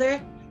those over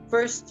there.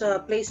 First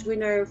place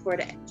winner for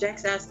the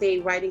JAX essay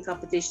writing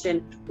competition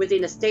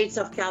within the states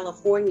of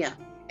California,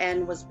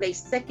 and was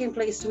placed 2nd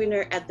place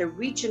winner at the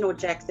regional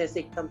JAX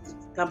essay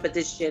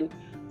competition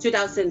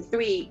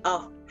 2003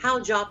 of How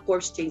Job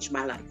Corps Changed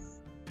My Life.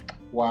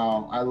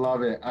 Wow, I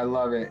love it. I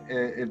love it.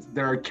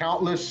 There are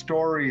countless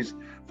stories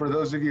for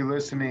those of you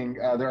listening.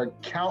 There are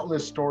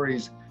countless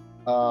stories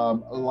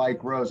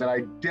like Rose, and I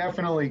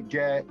definitely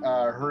get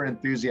her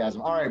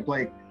enthusiasm. All right,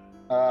 Blake,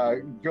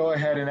 go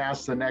ahead and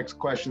ask the next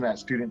question that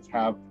students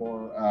have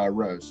for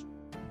Rose.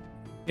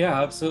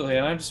 Yeah, absolutely.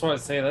 And I just want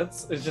to say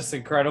it's just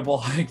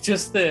incredible. Like,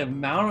 just the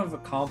amount of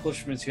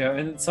accomplishments you have.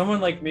 And someone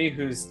like me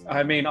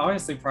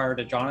obviously prior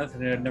to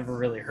Jonathan, I had never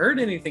really heard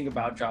anything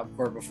about Job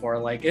Corps before.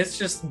 Like, it's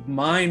just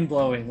mind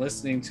blowing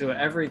listening to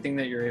everything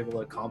that you're able to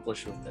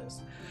accomplish with this.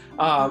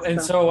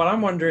 And so what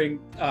I'm wondering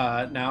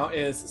now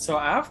is, so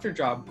after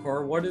Job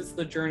Corps, what does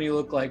the journey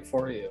look like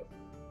for you?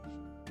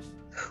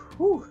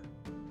 Whew.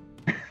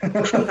 I'm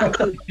not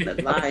gonna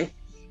lie.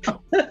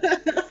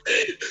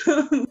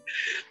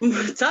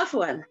 Tough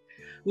one.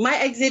 My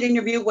exit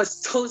interview was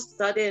so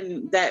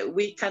sudden that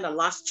we kind of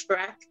lost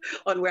track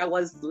on where I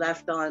was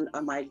left on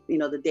my,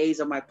 the days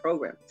of my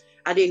program.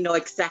 I didn't know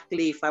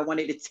exactly if I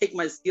wanted to take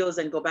my skills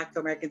and go back to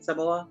American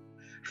Samoa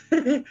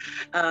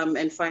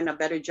and find a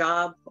better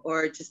job,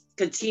 or just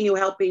continue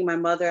helping my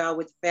mother out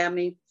with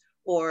family,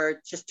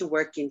 or just to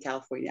work in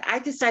California. I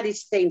decided to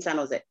stay in San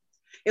Jose.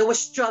 It was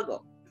a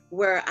struggle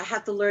where I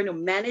had to learn to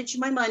manage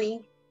my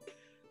money,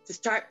 to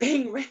start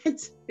paying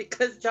rent,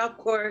 because Job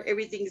Corps,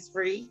 everything is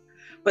free.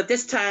 But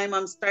this time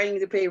I'm starting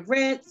to pay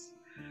rent,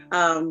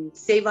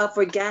 save up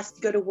for gas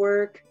to go to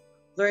work,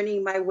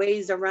 learning my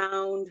ways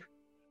around,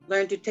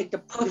 learn to take the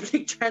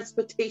public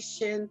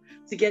transportation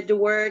to get to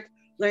work,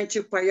 learn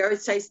to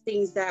prioritize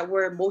things that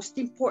were most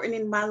important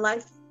in my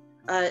life,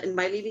 in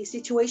my living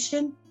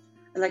situation,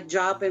 like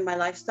job and my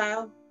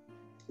lifestyle.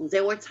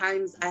 There were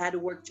times I had to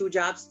work 2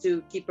 jobs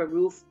to keep a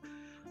roof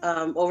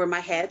over my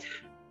head.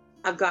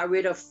 I've got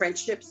rid of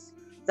friendships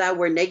that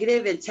were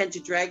negative and tend to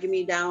drag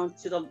me down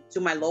to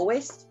my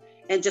lowest,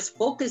 and just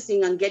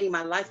focusing on getting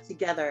my life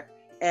together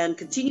and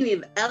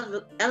continuing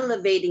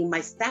elevating my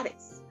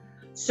status.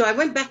 So I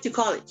went back to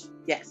college.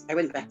 Yes, I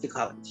went back to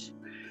college.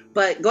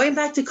 But going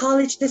back to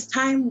college this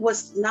time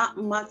was not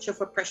much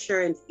of a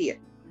pressure and fear.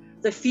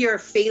 The fear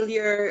of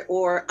failure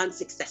or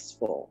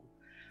unsuccessful.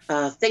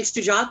 Thanks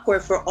to Job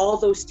Corps for all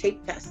those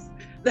tape tests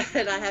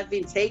that I have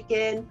been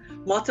taking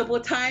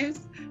multiple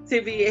times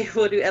to be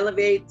able to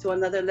elevate to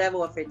another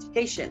level of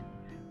education.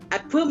 I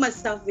put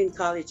myself in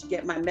college to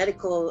get my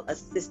medical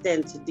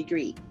assistant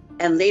degree,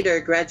 and later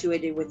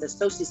graduated with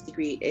associate's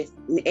degree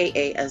in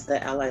AA as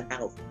the allied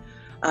health,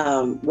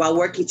 while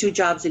working 2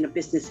 jobs in the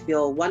business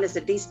field. One is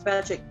a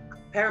dispatcher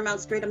at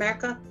Paramount Great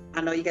America.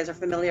 I know you guys are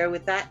familiar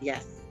with that.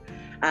 Yes.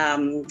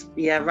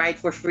 Yeah, ride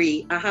for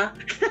free.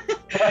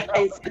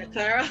 In Santa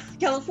Clara,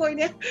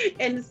 California.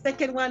 And the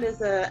second one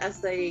is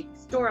as a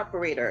store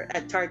operator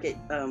at Target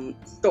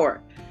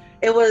store.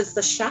 It was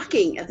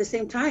shocking at the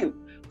same time,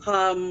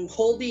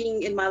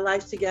 holding in my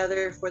life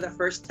together for the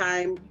first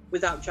time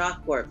without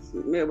Job Corps.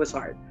 It was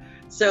hard.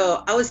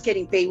 So I was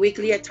getting paid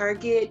weekly at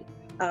Target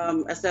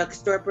as a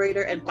store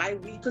operator, and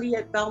bi-weekly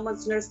at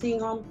Belmont's nursing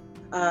home.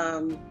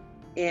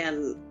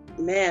 And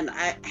man,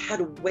 I had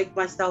to wake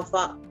myself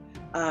up.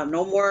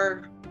 No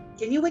more,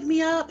 can you wake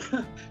me up?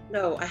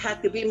 No, I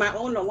had to be my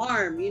own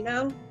alarm,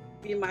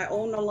 be my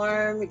own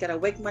alarm. I gotta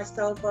wake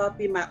myself up,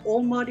 be my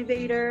own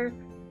motivator,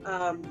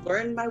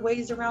 learn my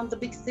ways around the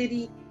big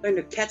city, learn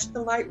to catch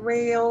the light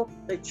rail,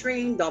 the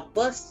train, the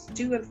bus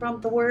to and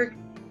from the work.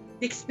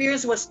 The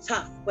experience was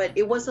tough, but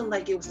it wasn't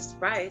like it was a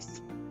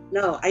surprise.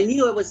 No, I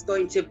knew it was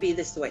going to be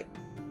this way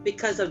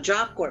because of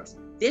Job Corps.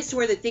 These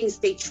were the things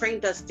they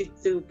trained us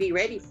to be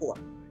ready for.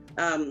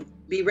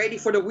 Be ready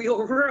for the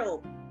real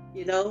world.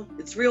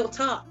 It's real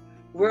talk,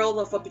 world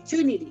of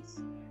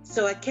opportunities.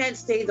 So I can't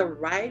say the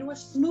ride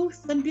was smooth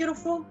and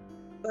beautiful,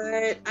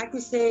 but I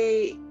could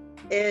say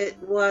it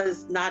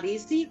was not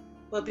easy.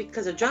 But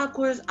because of Job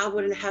Corps, I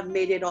wouldn't have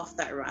made it off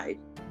that ride.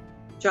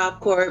 Job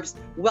Corps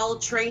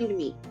well-trained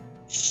me,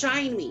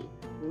 shine me,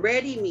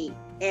 ready me,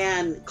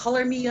 and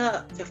color me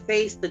up to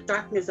face the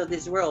darkness of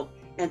this world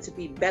and to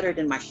be better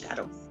than my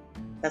shadows.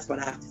 That's what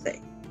I have to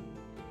say.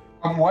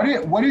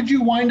 What did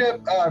you wind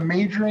up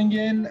majoring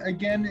in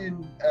again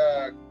in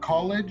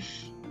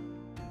college?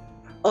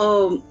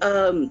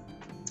 Oh,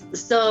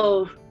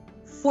 so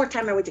 4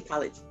 times I went to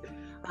college.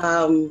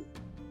 Um,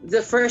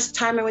 the first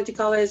time I went to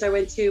college, I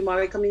went to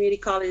Maui Community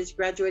College,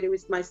 graduated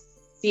with my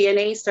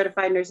CNA,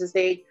 Certified Nurse's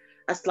Aide,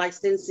 as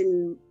licensed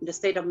in the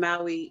state of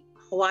Maui,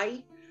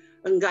 Hawaii,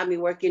 and got me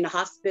working in the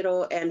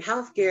hospital and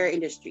healthcare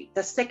industry.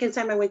 The second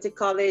time I went to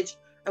college,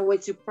 I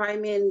went to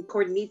Priman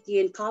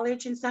Cornethian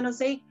College in San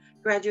Jose,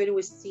 graduated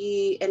with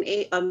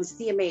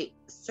CMA,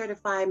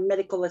 Certified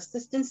Medical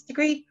Assistance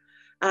degree,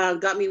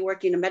 got me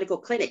working in medical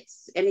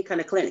clinics, any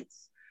kind of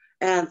clinics.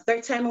 And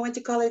third time I went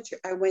to college,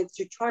 I went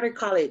to charter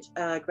college,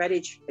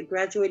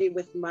 graduated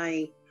with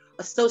my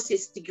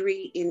associate's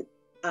degree in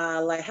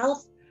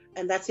health,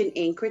 and that's in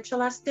Anchorage,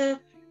 Alaska.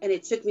 And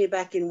it took me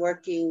back in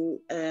working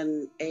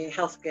in a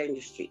healthcare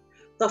industry.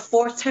 The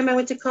fourth time I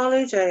went to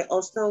college, I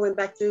also went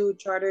back to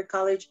charter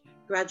college,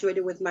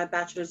 graduated with my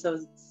bachelor's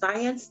of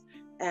science.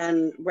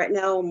 And right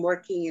now I'm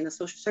working in the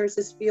social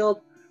services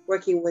field,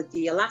 working with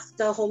the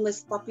Alaska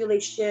homeless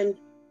population.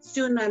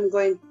 Soon I'm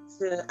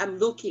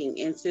looking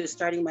into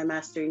starting my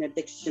master in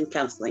addiction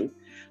counseling,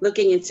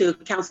 looking into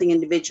counseling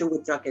individual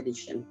with drug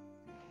addiction.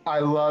 I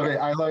love it.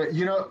 I love it.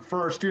 You know, for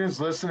our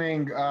students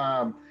listening,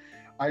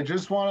 I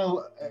just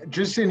want to,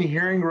 just in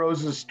hearing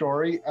Rose's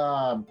story,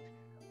 I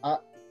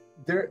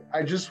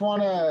just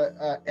want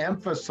to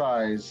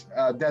emphasize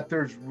that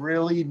there's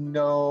really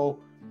no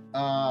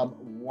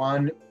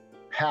one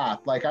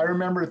path. Like I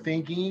remember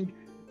thinking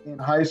in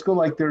high school,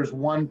 like there's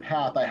one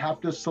path. I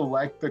have to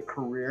select the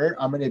career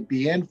I'm going to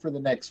be in for the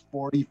next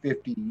 40,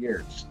 50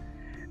 years.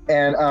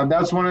 And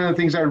that's one of the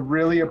things I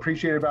really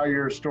appreciate about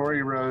your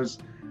story, Rose,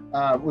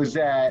 was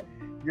that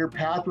your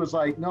path was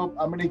like, nope,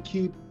 I'm going to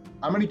keep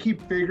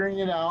figuring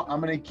it out.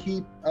 I'm going to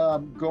keep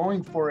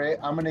going for it.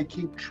 I'm going to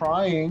keep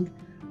trying.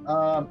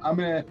 I'm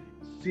going to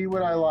see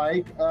what I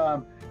like.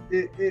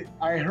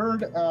 I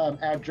heard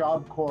at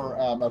Job Corps,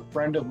 a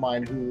friend of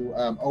mine who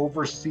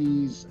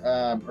oversees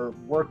or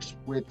works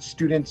with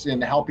students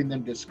in helping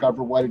them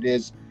discover what it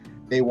is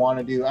they want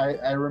to do.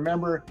 I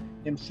remember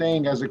him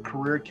saying as a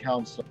career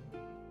counselor,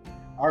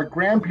 our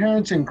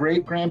grandparents and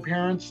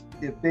great-grandparents,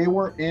 if they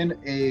were in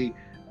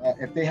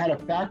if they had a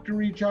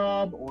factory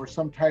job or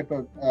some type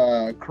of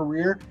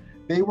career,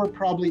 they were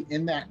probably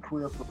in that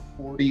career for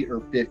 40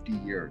 or 50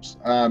 years.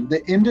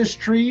 The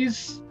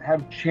industries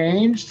have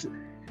changed,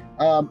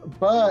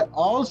 but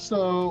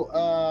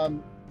also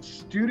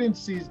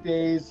students these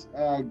days,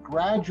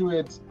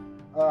 graduates,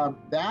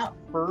 that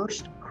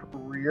first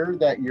career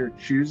that you're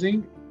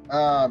choosing,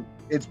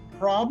 it's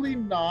probably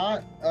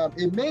not,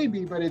 it may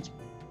be, but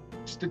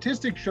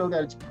statistics show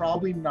that it's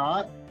probably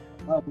not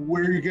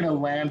where you're going to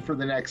land for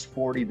the next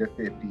 40 to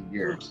 50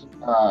 years.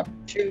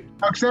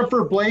 Except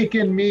for Blake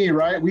and me,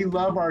 right? We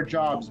love our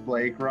jobs,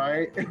 Blake,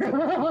 right?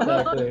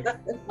 Exactly.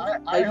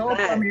 I hope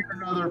I'm here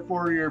another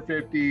 40 or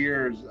 50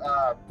 years.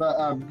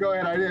 But go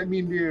ahead. I didn't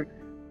mean to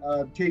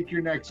take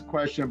your next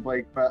question,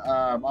 Blake, but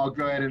I'll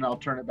go ahead and I'll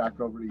turn it back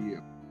over to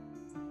you.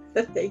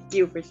 Thank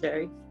you for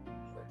sharing.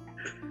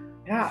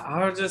 Yeah,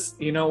 I was just,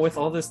 with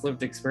all this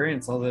lived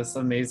experience, all this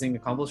amazing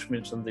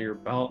accomplishments under your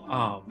belt,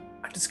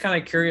 I'm just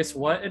kind of curious,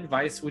 what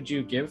advice would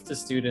you give to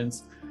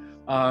students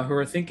who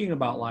are thinking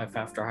about life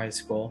after high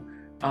school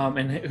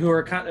and who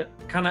are kind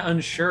of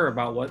unsure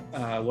about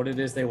what it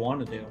is they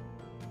want to do?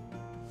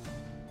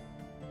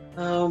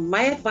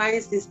 My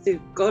advice is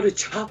to go to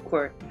Job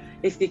Corps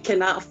if you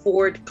cannot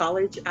afford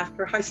college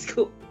after high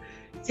school.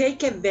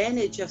 Take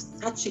advantage of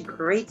such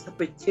great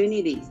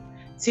opportunities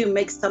to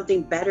make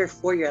something better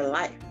for your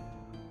life.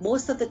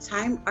 Most of the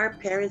time, our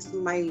parents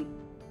may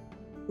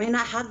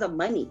not have the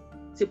money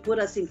to put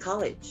us in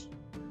college.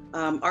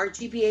 Our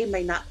GPA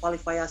may not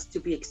qualify us to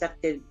be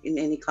accepted in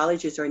any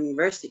colleges or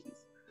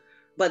universities.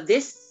 But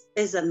this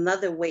is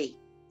another way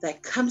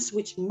that comes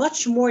with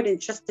much more than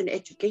just an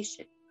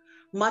education,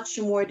 much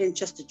more than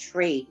just a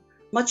trade,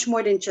 much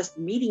more than just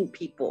meeting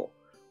people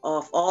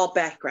of all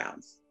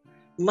backgrounds,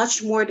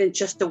 much more than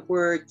just the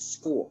word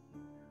school,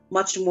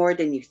 much more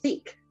than you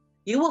think.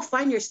 You will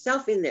find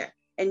yourself in there,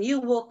 and you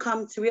will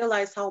come to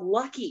realize how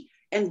lucky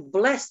and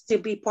blessed to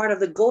be part of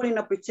the golden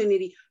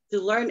opportunity to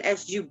learn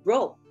as you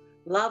grow,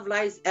 love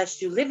life as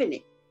you live in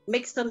it,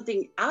 make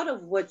something out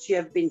of what you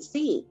have been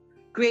seeing,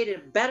 create a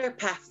better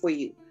path for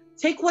you.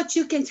 Take what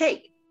you can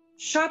take,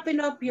 sharpen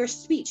up your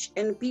speech,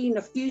 and be in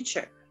the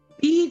future.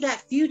 Be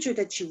that future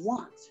that you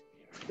want.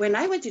 When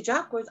I went to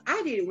Job Corps,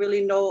 I didn't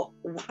really know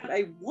what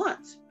I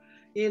want.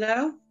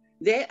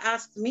 They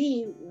asked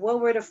me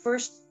what were the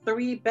first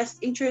 3 best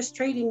interest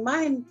trading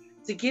mine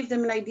to give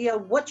them an idea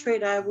of what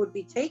trade I would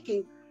be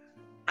taking.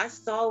 I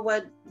saw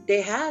what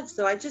they had,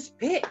 so I just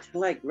picked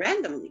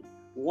randomly.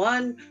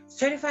 One,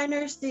 certified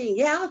nursing.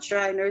 Yeah, I'll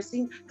try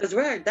nursing because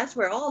that's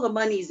where all the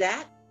money's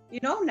at.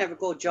 I'll never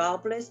go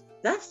jobless.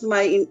 That's in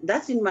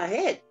my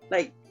head,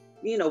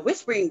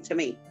 whispering to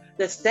me.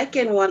 The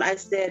second one, I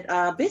said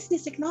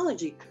business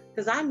technology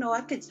because I know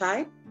I could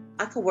type.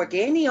 I could work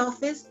in any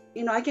office.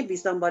 I can be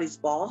somebody's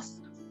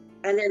boss.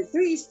 And then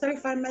 3 is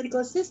certified medical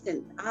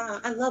assistant.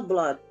 I love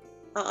blood.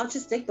 I'll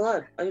just take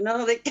blood,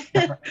 like,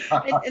 and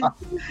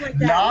things like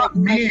that. Not Like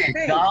my me,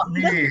 strength, not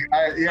me.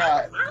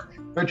 Yeah,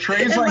 the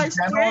trades and my like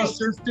dental strength.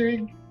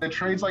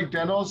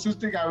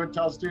 assisting, I would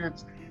tell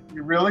students,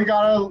 you really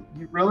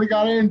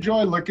gotta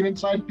enjoy looking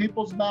inside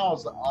people's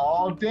mouths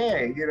all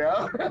day,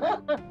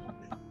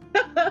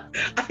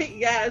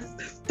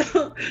 Yes.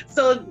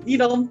 So,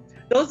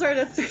 those are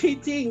the 3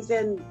 things.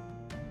 And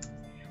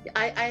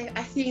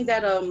I think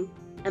that,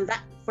 and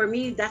that for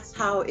me, that's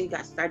how it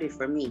got started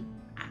for me.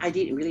 I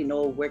didn't really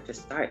know where to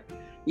start.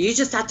 You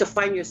just have to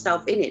find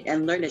yourself in it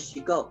and learn as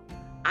you go.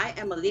 I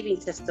am a living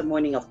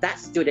testimony of that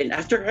student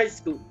after high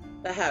school.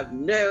 I have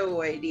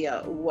no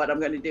idea what I'm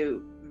going to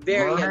do.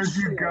 Very Learn as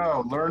you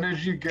unsure. go. Learn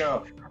as you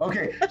go.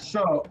 Okay,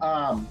 so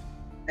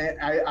and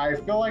I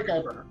feel like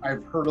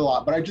I've heard a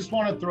lot, but I just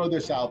want to throw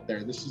this out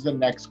there. This is the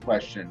next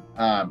question.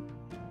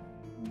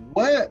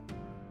 What?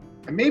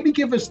 Maybe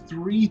give us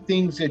 3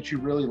 things that you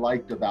really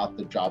liked about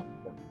the job.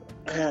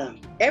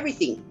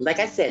 Everything. Like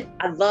I said,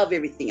 I love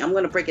everything. I'm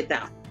going to break it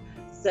down.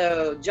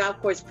 So, Job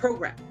Corps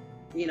program,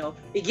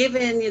 it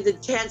giving you the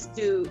chance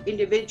to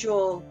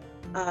individual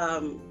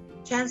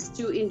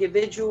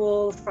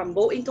from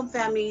low income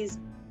families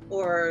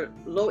or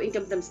low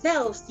income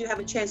themselves to have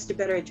a chance to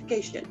better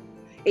education,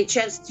 a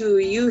chance to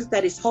youth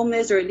that is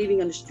homeless or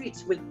living on the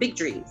streets with big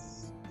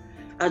dreams.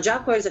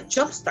 Job Corps is a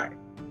jumpstart.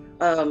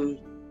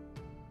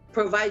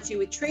 Provides you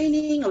with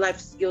training, life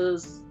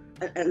skills.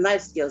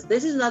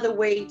 This is another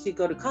way to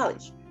go to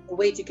college, a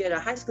way to get a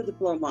high school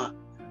diploma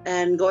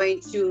and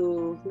going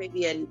to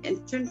maybe an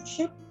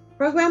internship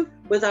program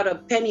without a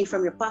penny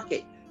from your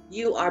pocket.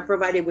 You are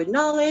provided with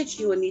knowledge.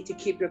 You will need to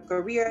keep your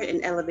career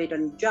and elevate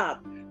on your job.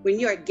 When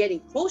you are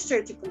getting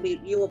closer to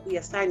complete, you will be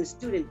assigned a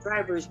student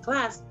driver's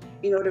class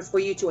in order for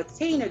you to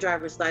attain a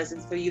driver's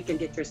license so you can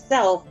get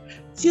yourself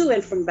to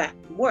and from back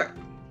to work.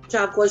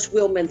 Job Corps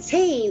will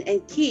maintain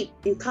and keep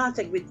in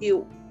contact with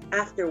you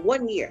after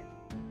 1 year,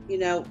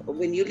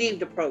 when you leave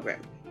the program.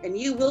 And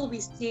you will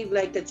receive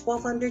like the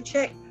 $1,200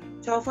 check,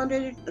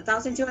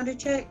 $1,200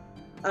 check.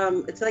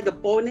 It's like a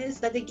bonus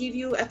that they give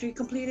you after you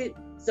complete it.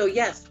 So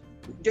yes,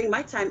 during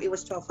my time, it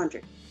was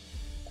 $1,200.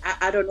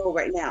 I don't know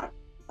right now.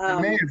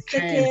 It may have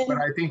changed, but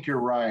I think you're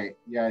right.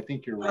 Yeah, I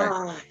think you're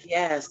right.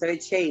 Yes, so it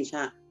changed,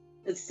 huh?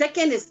 The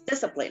second is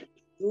discipline.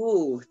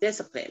 Ooh,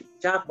 discipline.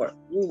 Job Corps.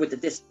 With the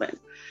discipline.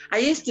 I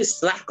used to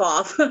slack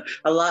off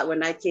a lot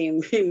when I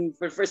came in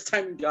for the first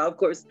time in Job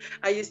Corps.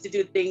 I used to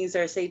do things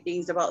or say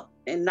things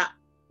not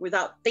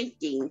without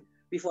thinking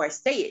before I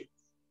say it.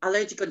 I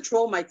learned to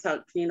control my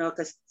tongue,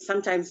 because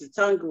sometimes the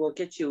tongue will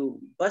get you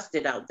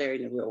busted out there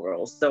in the real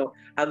world. So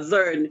I've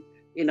learned,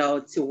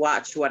 to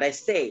watch what I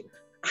say.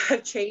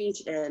 I've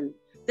changed, and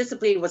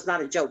discipline was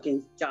not a joke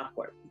in Job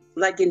Corps.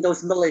 Like in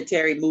those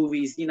military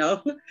movies,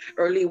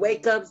 early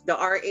wake ups, the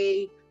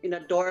RA in the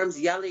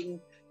dorms yelling,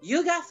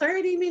 you got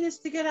 30 minutes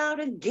to get out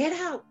and get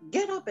up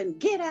and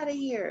get out of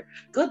here.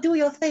 Go do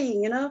your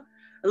thing,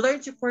 Learn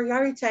to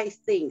prioritize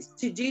things,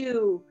 to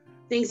do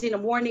things in the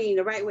morning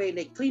the right way,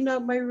 like clean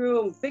up my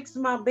room, fix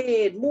my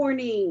bed,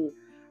 morning,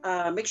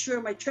 make sure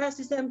my trash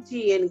is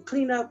empty and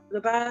clean up the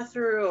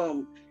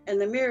bathroom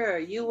and the mirror.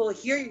 You will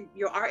hear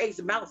your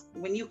RA's mouth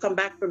when you come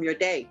back from your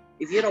day.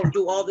 If you don't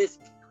do all this,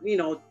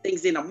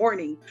 things in the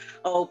morning,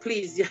 oh,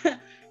 please.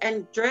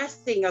 And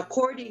dressing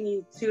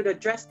according to the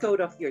dress code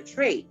of your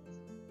trade.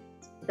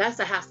 That's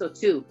a hassle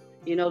too.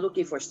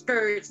 Looking for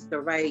skirts,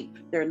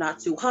 they're not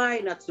too high,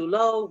 not too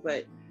low,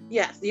 but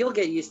yes, you'll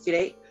get used to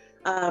it.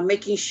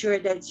 Making sure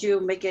that you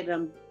make it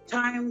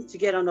time to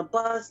get on a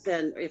bus,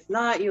 and if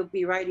not, you'll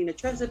be riding a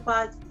transit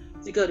bus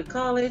to go to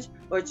college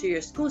or to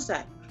your school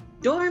site.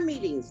 Dorm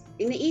meetings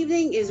in the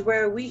evening is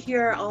where we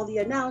hear all the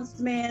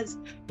announcements,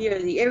 hear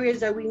the areas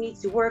that we need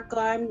to work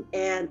on,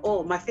 and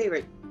my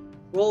favorite,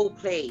 role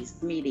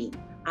plays meeting.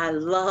 I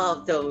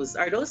love those.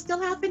 Are those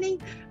still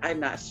happening? I'm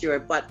not sure,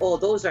 but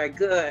those are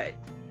good.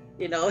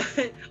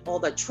 All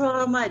the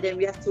trauma, and then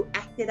we have to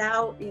act it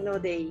out.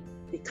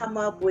 They come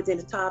up with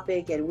a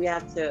topic, and we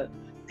have to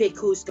pick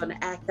who's going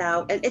to act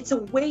out. And it's a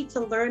way to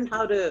learn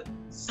how to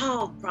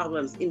solve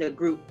problems in a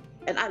group.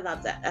 And I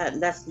love that.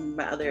 And that's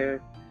my other.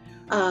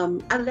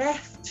 I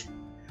left.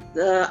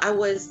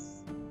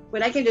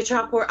 When I came to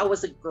Job Corps, I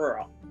was a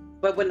girl.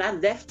 But when I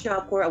left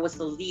Job Corps, I was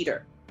a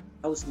leader.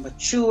 I was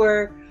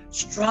mature,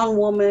 strong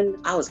woman.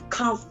 I was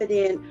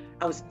confident.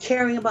 I was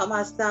caring about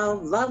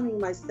myself, loving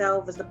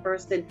myself as a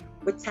person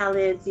with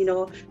talent,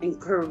 and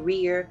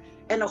career,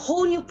 and a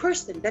whole new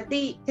person that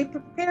they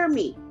prepare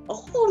me, a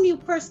whole new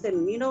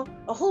person,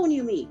 a whole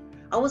new me.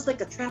 I was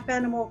like a trap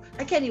animal.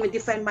 I can't even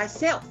defend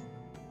myself,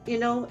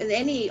 in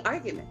any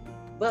argument.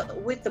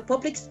 But with the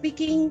public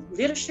speaking,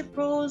 leadership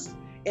roles,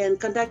 and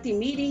conducting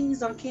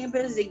meetings on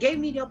campus, it gave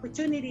me the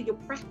opportunity to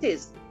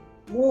practice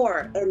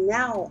more. And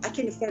now I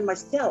can defend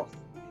myself,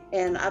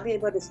 and I'll be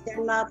able to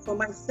stand up for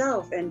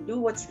myself and do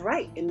what's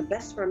right and the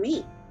best for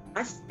me.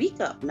 I speak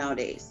up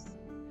nowadays.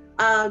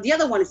 The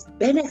other one is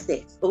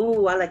benefits.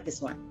 Oh, I like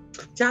this one.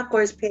 Job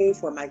Corps paid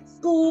for my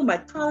school, my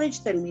college,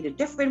 send me to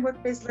different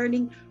workplace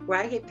learning where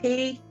I get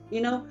paid.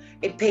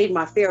 It paid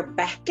my fare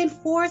back and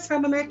forth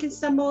from American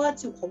Samoa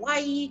to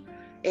Hawaii.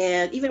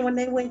 And even when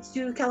they went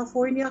to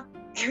California,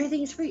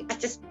 everything is free. I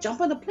just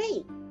jump on the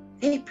plane.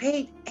 They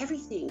paid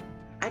everything.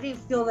 I didn't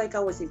feel like I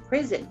was in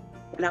prison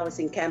when I was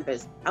in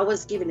campus. I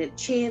was given a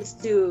chance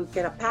to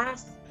get a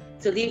pass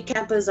to leave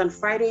campus on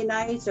Friday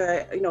nights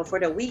or, for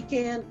the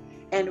weekend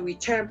and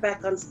return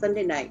back on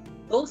Sunday night.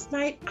 Those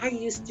nights, I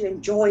used to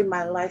enjoy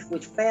my life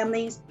with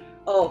families.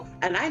 Oh,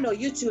 and I know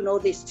you two know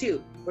this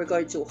too. We're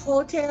going to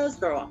hotels,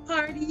 throw a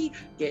party,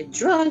 get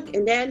drunk,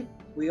 and then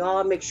we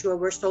all make sure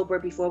we're sober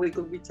before we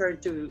could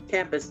return to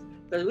campus.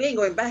 Because we ain't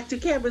going back to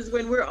campus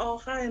when we're all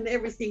high and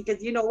everything.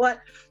 Because you know what?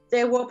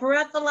 They will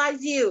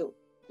parenthalize you.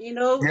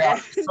 Yeah.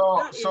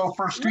 So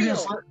for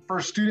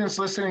students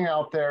listening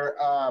out there,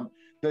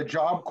 the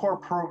Job Corps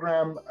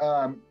program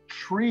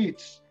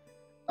treats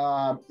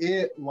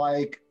it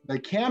like the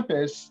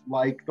campus,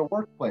 like the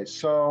workplace.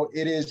 So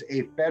it is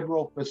a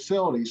federal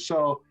facility.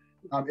 So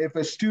if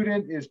a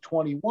student is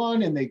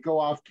 21 and they go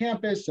off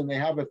campus and they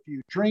have a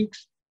few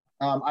drinks,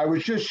 I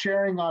was just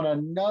sharing on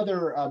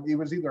another, it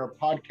was either a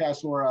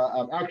podcast or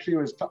actually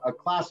it was a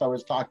class I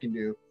was talking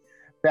to,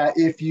 that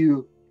if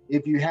you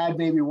had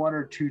maybe one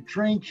or two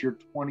drinks, you're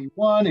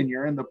 21 and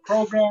you're in the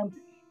program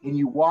and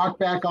you walk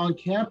back on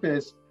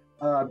campus,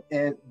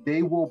 and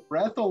they will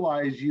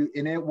breathalyze you,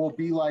 and it will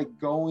be like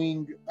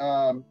going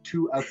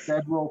to a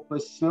federal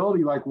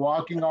facility, like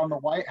walking on the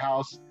White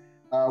House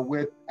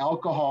with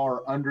alcohol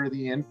or under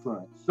the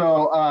influence.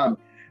 So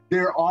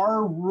there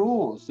are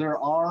rules. There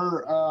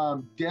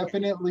are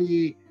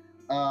definitely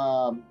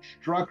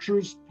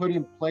structures put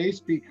in place,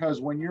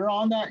 because when you're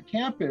on that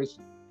campus,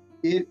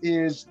 it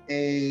is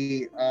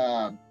a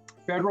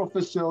federal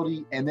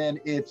facility, and then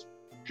it's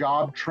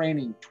job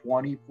training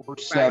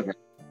 24/7. Right.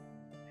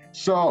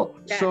 So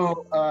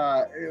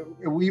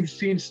we've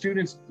seen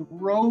students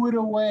throw it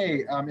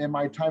away in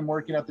my time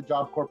working at the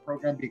Job Corps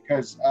program,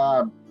 because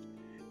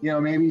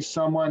maybe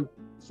someone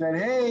said,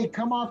 "Hey,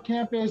 come off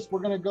campus. We're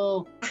gonna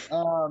go."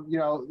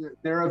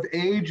 They're of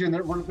age and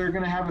they're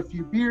gonna have a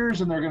few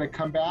beers and they're gonna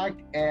come back,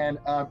 and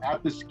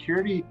at the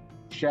security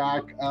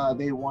shack,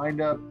 they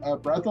wind up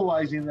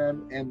breathalyzing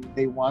them, and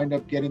they wind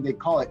up they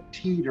call it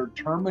teed or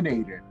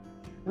terminated.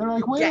 And they're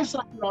like, wait a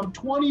second, I'm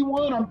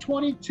 21, I'm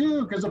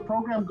 22, because the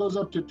program goes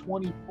up to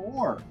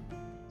 24.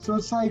 So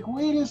it's like,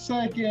 wait a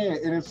second.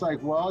 And it's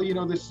like, well,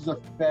 this is a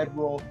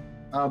federal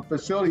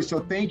facility. So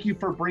thank you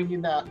for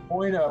bringing that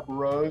point up,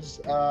 Rose.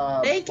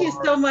 Thank you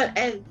so much.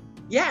 And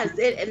yes,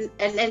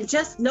 and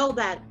just know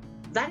that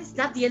is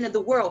not the end of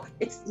the world.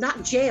 It's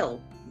not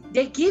jail.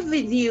 They're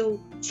giving you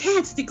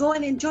chance to go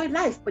and enjoy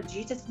life, but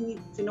you just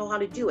need to know how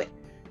to do it.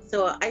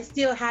 So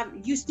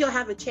you still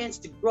have a chance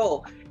to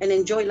grow and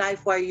enjoy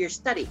life while you're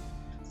studying.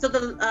 So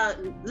the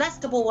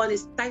last couple one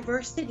is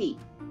diversity.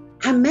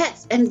 I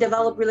met and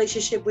developed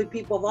relationship with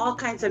people of all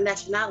kinds of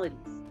nationalities.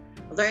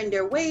 Learn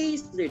their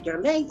ways, learn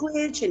their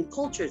language and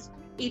cultures,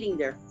 eating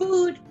their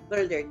food,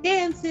 learn their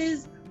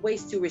dances,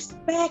 ways to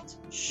respect,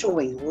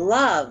 showing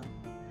love,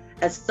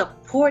 and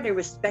support and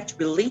respect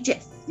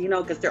religious,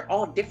 because they're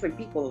all different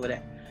people over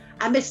there.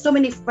 I met so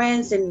many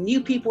friends and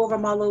new people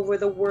from all over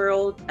the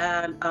world.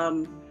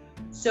 And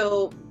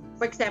so,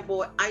 for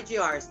example,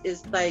 IGRs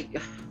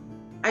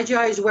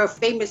is where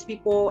famous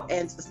people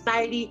and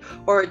society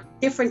or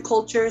different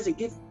cultures and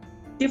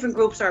different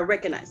groups are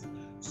recognized.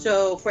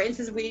 So, for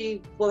instance,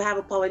 we will have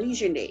a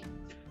Polynesian Day.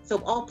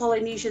 So all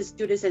Polynesian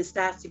students and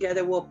staff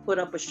together will put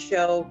up a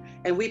show,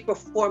 and we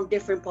perform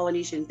different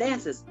Polynesian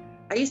dances.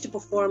 I used to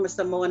perform a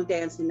Samoan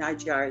dance in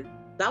IGR.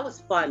 That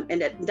was fun,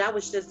 and that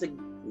was just a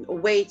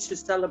way to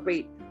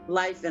celebrate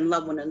life and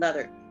love one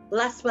another.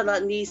 Last but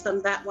not least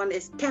on that one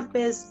is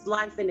campus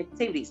life and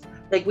activities.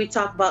 Like we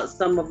talked about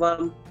some of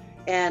them,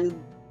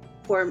 and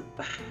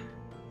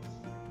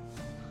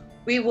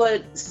we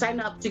would sign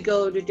up to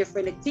go to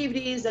different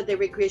activities that the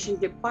recreation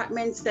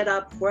department set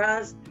up for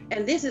us,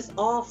 and this is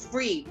all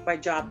free by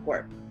Job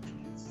Corps.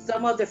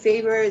 Some of my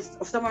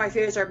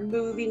favorites are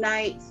movie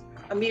nights,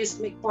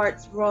 amusement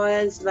parks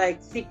runs like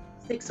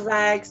Six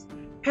Flags,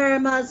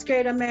 Paramount's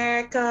Great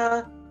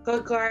America,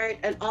 Go-Kart,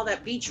 and all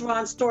that, beach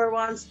runs, store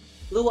runs,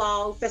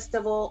 Luau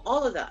Festival,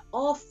 all of that,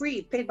 all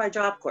free, paid by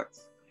Job Corps.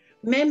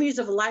 Memories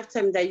of a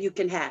lifetime that you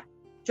can have.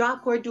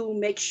 Job Corps do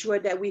make sure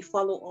that we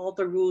follow all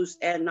the rules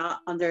and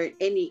not under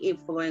any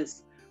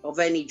influence of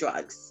any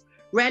drugs.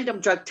 Random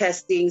drug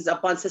testings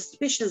upon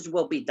suspicions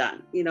will be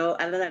done, and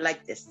I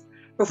like this.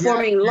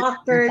 Performing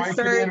locker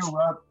search.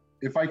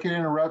 If I could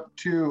interrupt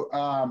too,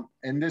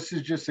 and this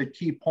is just a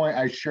key point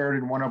I shared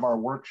in one of our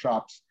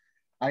workshops.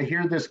 I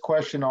hear this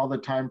question all the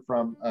time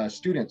from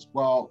students.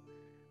 Well,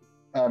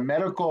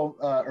 medical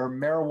or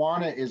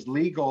marijuana is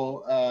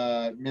legal,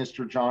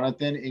 Mr.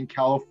 Jonathan, in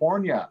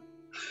California.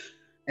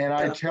 And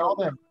I tell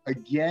them,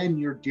 again,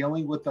 you're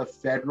dealing with a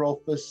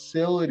federal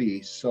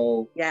facility.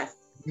 So yes,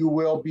 you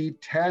will be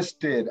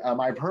tested.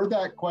 I've heard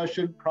that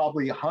question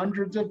probably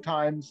hundreds of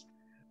times.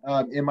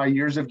 in my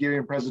years of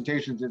giving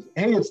presentations is,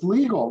 hey, it's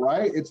legal,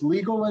 right? It's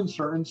legal in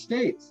certain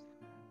states.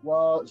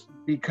 Well,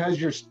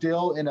 because you're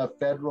still in a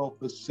federal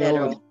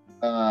facility,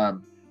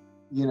 and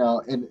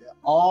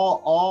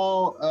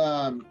all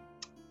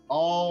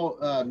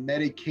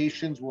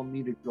medications will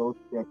need to go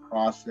through a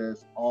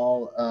process.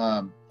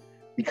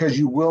 Because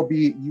you will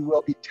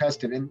be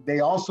tested, and they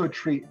also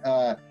treat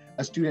a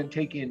student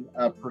taking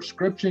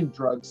prescription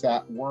drugs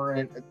that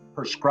weren't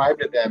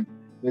prescribed to them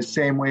the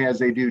same way as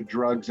they do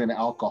drugs and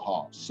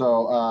alcohol.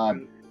 So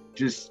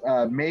just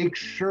make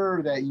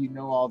sure that you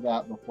know all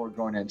that before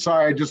going in.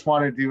 Sorry, I just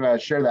wanted to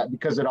share that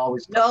because it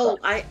always comes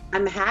up.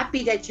 I'm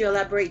happy that you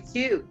elaborate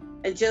too,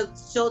 and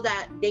just so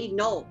that they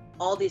know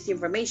all this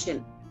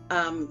information,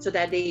 so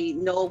that they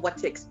know what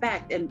to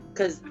expect. And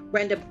because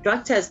random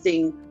drug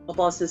testing of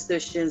all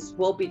institutions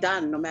will be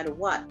done no matter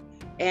what.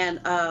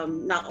 And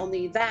not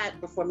only that,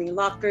 performing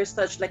lockers,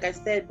 such like I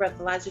said,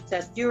 breathalyzer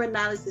tests,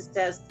 urinalysis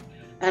tests,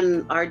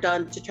 and are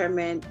done to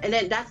determine, and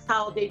then that's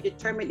how they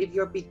determine if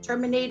you're be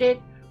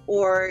terminated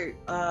or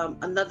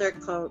another,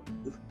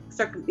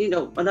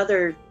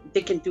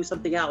 they can do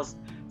something else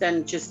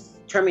than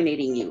just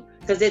terminating you.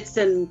 Because it's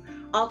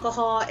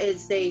alcohol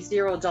is a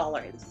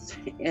 $0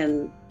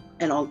 and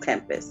on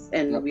campus,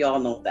 and we all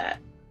know that.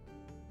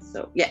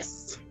 So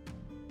yes.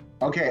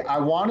 Okay, I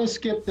want to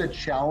skip the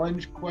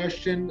challenge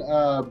question,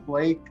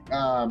 Blake,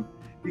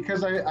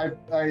 because I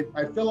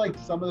feel like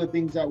some of the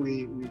things that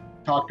we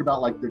talked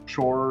about, like the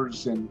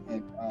chores and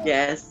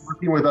yes,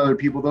 working with other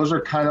people, those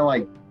are kind of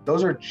like,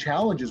 those are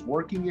challenges.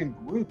 Working in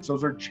groups,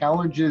 those are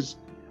challenges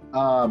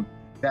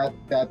that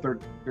they're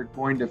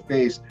going to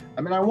face.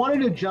 I mean, I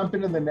wanted to jump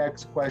into the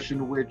next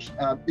question, which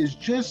is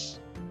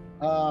just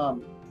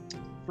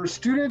for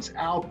students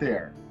out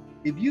there,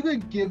 if you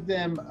could give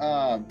them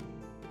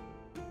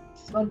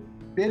some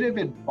bit of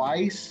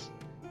advice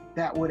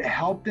that would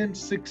help them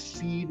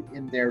succeed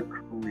in their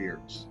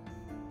careers.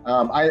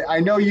 I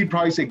know you'd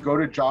probably say go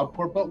to Job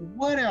Corps, but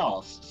what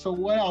else? So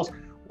what else?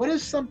 What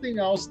is something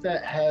else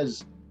that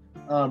has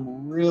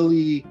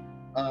really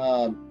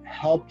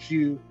helped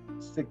you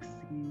succeed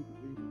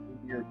in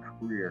your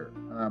career?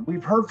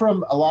 We've heard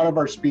from a lot of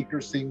our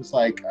speakers things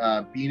like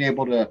being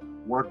able to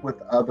work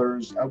with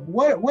others.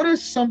 What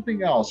is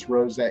something else,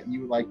 Rose, that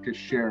you would like to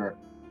share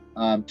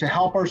to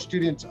help our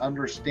students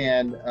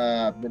understand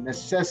the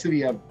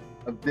necessity of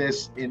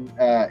this in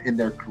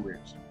their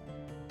careers?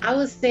 I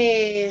would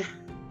say,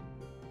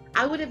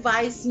 I would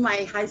advise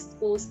my high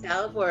school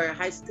self or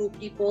high school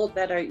people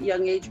that are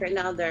young age right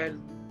now, they're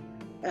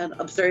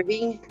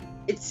observing,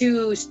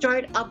 to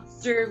start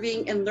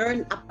observing and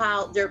learn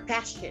about their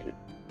passion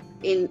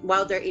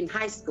while they're in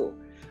high school.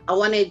 I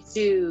wanted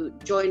to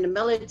join the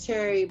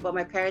military, but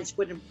my parents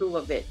wouldn't approve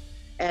of it,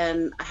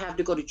 and I have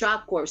to go to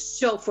Job Corps.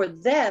 So for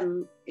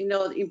them,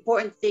 the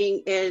important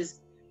thing is,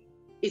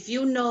 if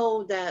you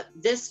know that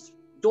this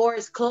door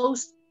is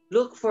closed,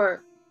 look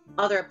for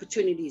other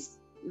opportunities.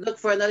 Look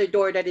for another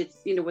door that is,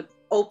 with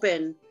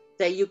open,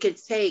 that you can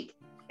take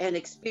and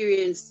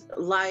experience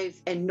life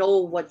and know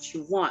what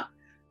you want.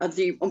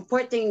 The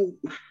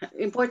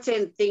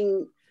important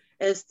thing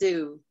is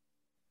to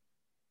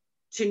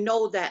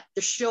know that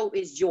the show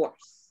is yours.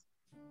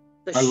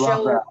 I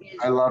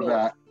love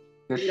that.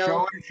 The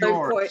show is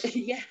yours.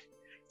 Yeah,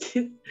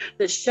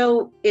 the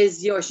show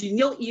is yours.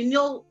 You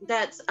know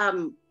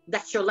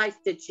that's your life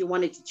that you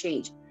wanted to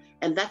change,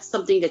 and that's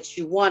something that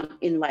you want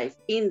in life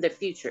in the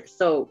future.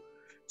 So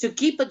to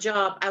keep a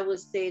job, I would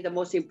say the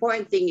most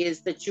important thing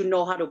is that you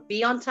know how to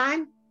be on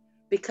time,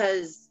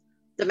 because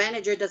the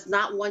manager does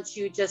not want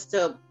you just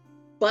to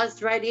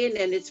buzz right in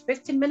and it's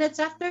 15 minutes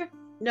after.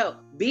 No,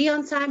 be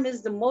on time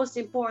is the most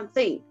important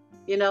thing.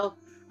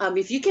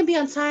 If you can be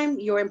on time,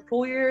 your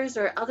employers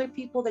or other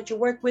people that you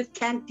work with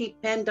can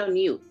depend on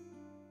you.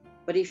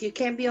 But if you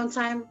can't be on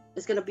time,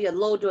 it's going to be a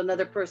load to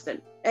another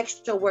person,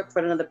 extra work for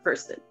another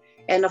person.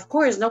 And of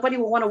course, nobody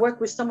will want to work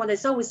with someone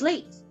that's always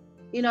late,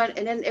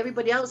 and then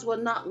everybody else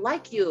will not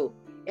like you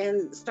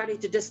and starting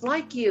to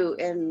dislike you,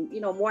 and,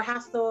 more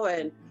hassle,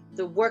 and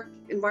the work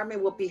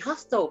environment will be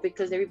hostile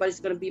because everybody's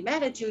going to be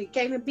mad at you. You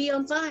can't even be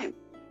on time.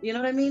 You know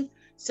what I mean?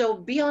 So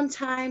be on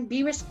time,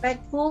 be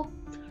respectful.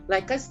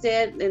 Like I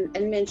said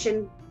and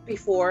mentioned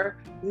before,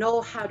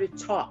 know how to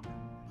talk.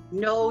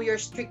 Know your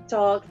strict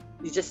talk.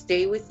 You just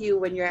stay with you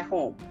when you're at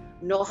home.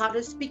 Know how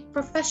to speak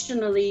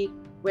professionally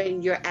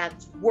when you're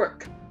at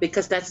work,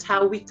 because that's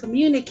how we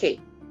communicate.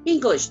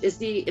 English is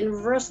the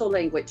universal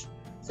language.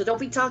 So don't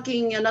be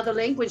talking another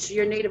language,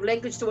 your native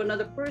language, to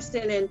another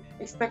person and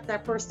expect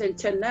that person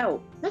to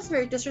know. That's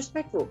very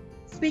disrespectful.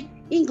 Speak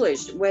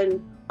English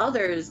when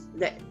others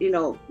that,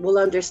 will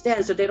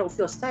understand, so they don't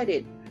feel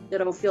slighted. They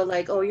don't feel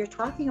like, oh, you're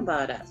talking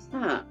about us,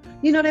 huh?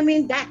 You know what I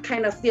mean? That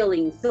kind of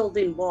feeling, filled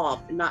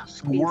involved, not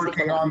so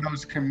working on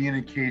those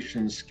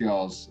communication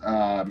skills.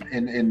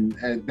 And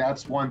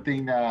that's one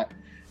thing that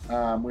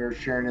we were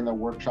sharing in the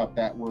workshop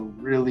that we're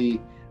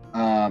really,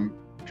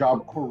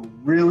 Job Corps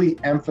really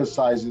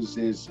emphasizes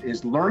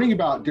is learning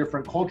about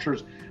different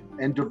cultures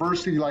and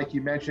diversity, like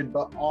you mentioned,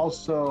 but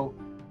also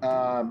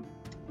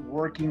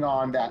working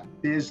on that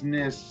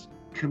business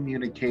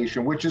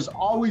communication, which is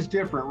always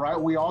different, right?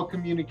 We all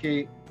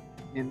communicate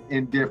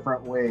in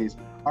different ways.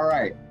 All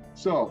right.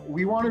 So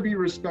we want to be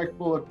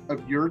respectful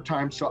of your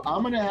time. So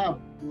I'm going to have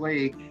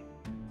Blake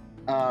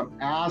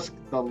ask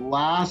the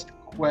last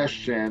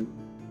question.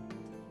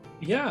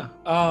 Yeah.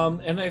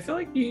 And I feel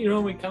like, we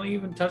kind of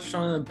even touched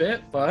on it a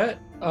bit, but,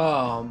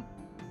 I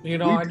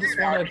just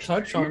want to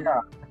touch on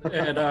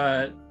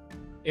it.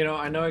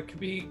 I know it could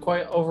be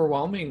quite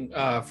overwhelming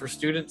for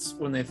students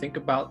when they think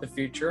about the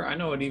future. I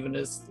know it even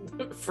is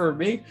for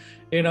me,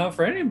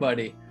 for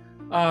anybody.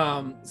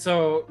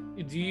 So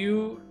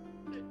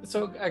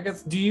I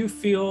guess, do you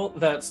feel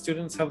that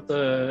students have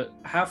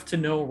to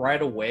know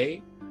right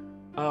away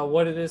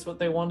what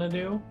they want to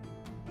do?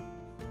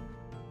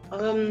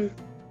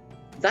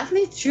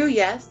 Definitely true,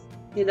 yes.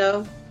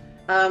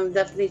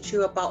 Definitely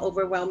true about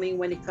overwhelming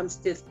when it comes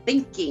to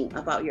thinking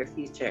about your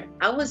future.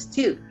 I was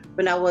too.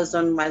 When I was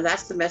on my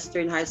last semester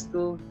in high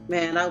school,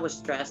 man, I was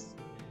stressed.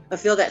 I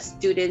feel that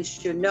students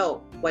should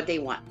know what they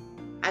want.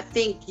 I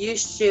think you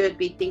should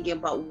be thinking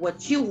about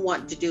what you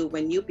want to do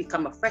when you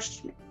become a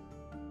freshman.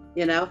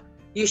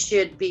 You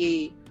should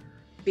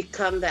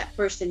become that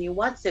person you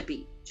want to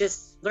be.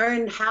 Just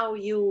learn how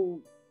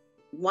you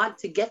want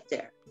to get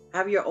there.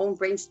 Have your own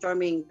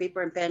brainstorming,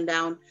 paper and pen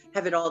down,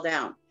 have it all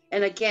down.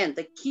 And again,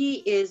 the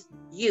key is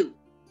you.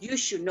 You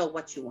should know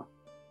what you want.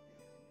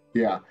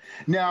 Yeah.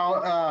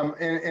 Now,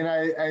 and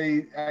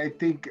I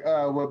think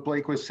what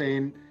Blake was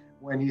saying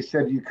when he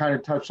said, you kind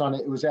of touched on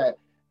it, was that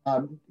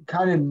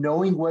kind of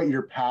knowing what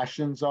your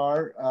passions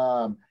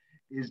are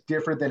is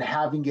different than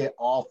having it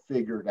all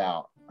figured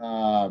out.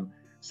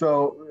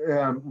 So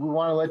we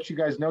want to let you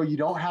guys know you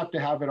don't have to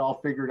have it all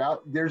figured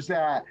out. There's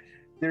that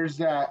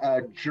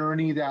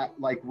journey that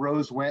like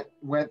Rose went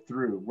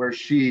through, where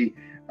she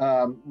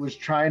was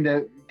trying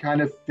to kind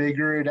of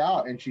figure it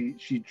out, and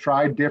she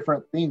tried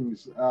different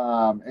things.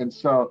 And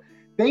so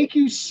thank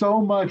you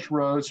so much,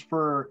 Rose,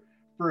 for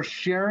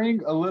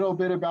sharing a little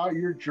bit about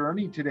your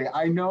journey today.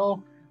 I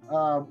know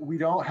we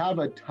don't have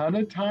a ton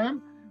of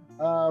time,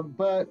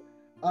 but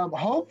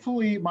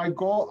hopefully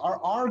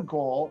our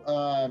goal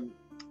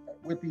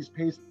with these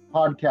PACE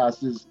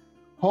podcasts is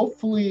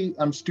hopefully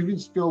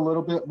students feel a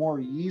little bit more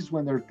ease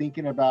when they're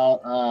thinking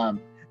about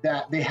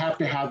that they have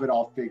to have it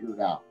all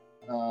figured out.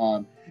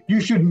 You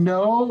should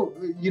know,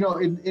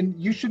 and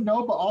you should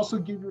know, but also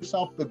give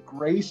yourself the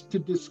grace to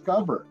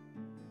discover.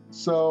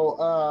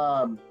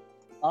 So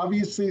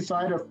obviously, so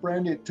I had a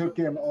friend, it took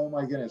him, oh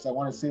my goodness, I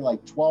want to say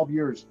like 12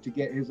 years to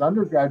get his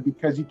undergrad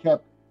because he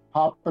kept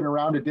hopping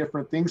around to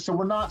different things. So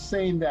we're not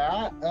saying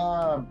that,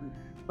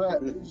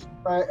 but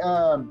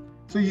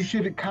so you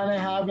should kind of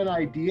have an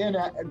idea.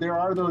 And there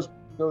are those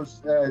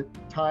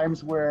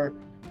times where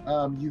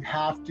you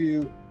have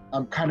to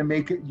kind of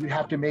make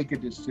a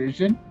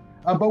decision.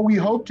 But we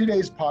hope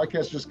today's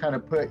podcast just kind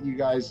of put you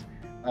guys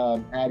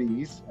at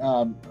ease.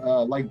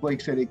 Like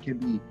Blake said, it can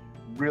be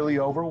really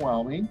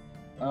overwhelming.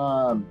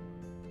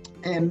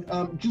 And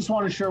just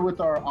want to share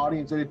with our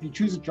audience that if you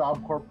choose a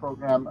Job Corps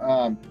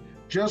program,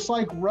 just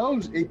like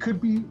Rose, it could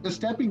be a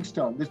stepping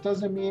stone. This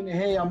doesn't mean,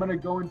 hey, I'm going to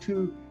go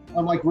into,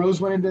 like Rose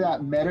went into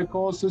that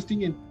medical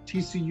assisting and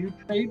TCU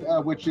trade,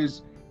 which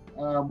is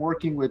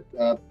working with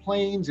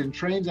planes and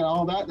trains and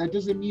all that. That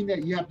doesn't mean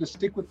that you have to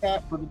stick with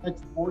that for the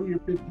next 40 or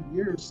 50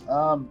 years.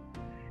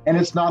 And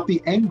it's not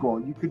the end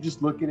goal. You could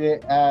just look at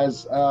it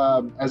as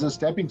a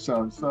stepping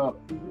stone. So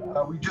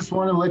we just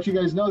want to let you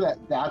guys know that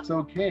that's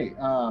okay.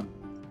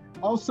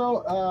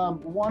 Also,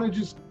 want to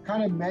just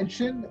kind of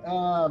mention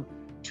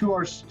to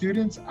our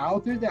students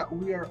out there that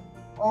we are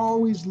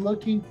always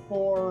looking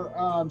for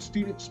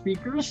student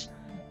speakers.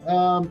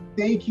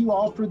 Thank you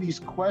all for these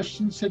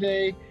questions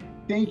today.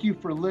 Thank you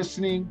for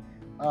listening.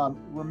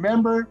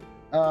 Remember,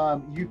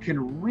 you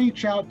can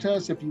reach out to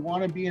us if you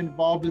want to be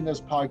involved in this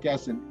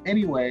podcast in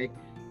any way.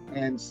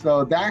 And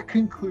so that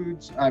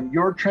concludes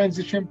your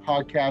transition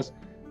podcast.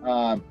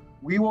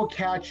 We will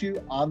catch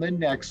you on the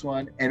next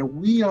one, and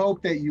we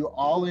hope that you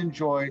all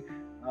enjoy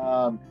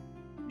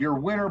your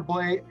winter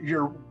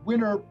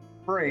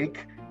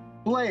break.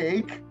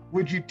 Blake,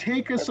 would you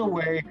take us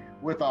away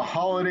with a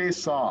holiday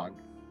song?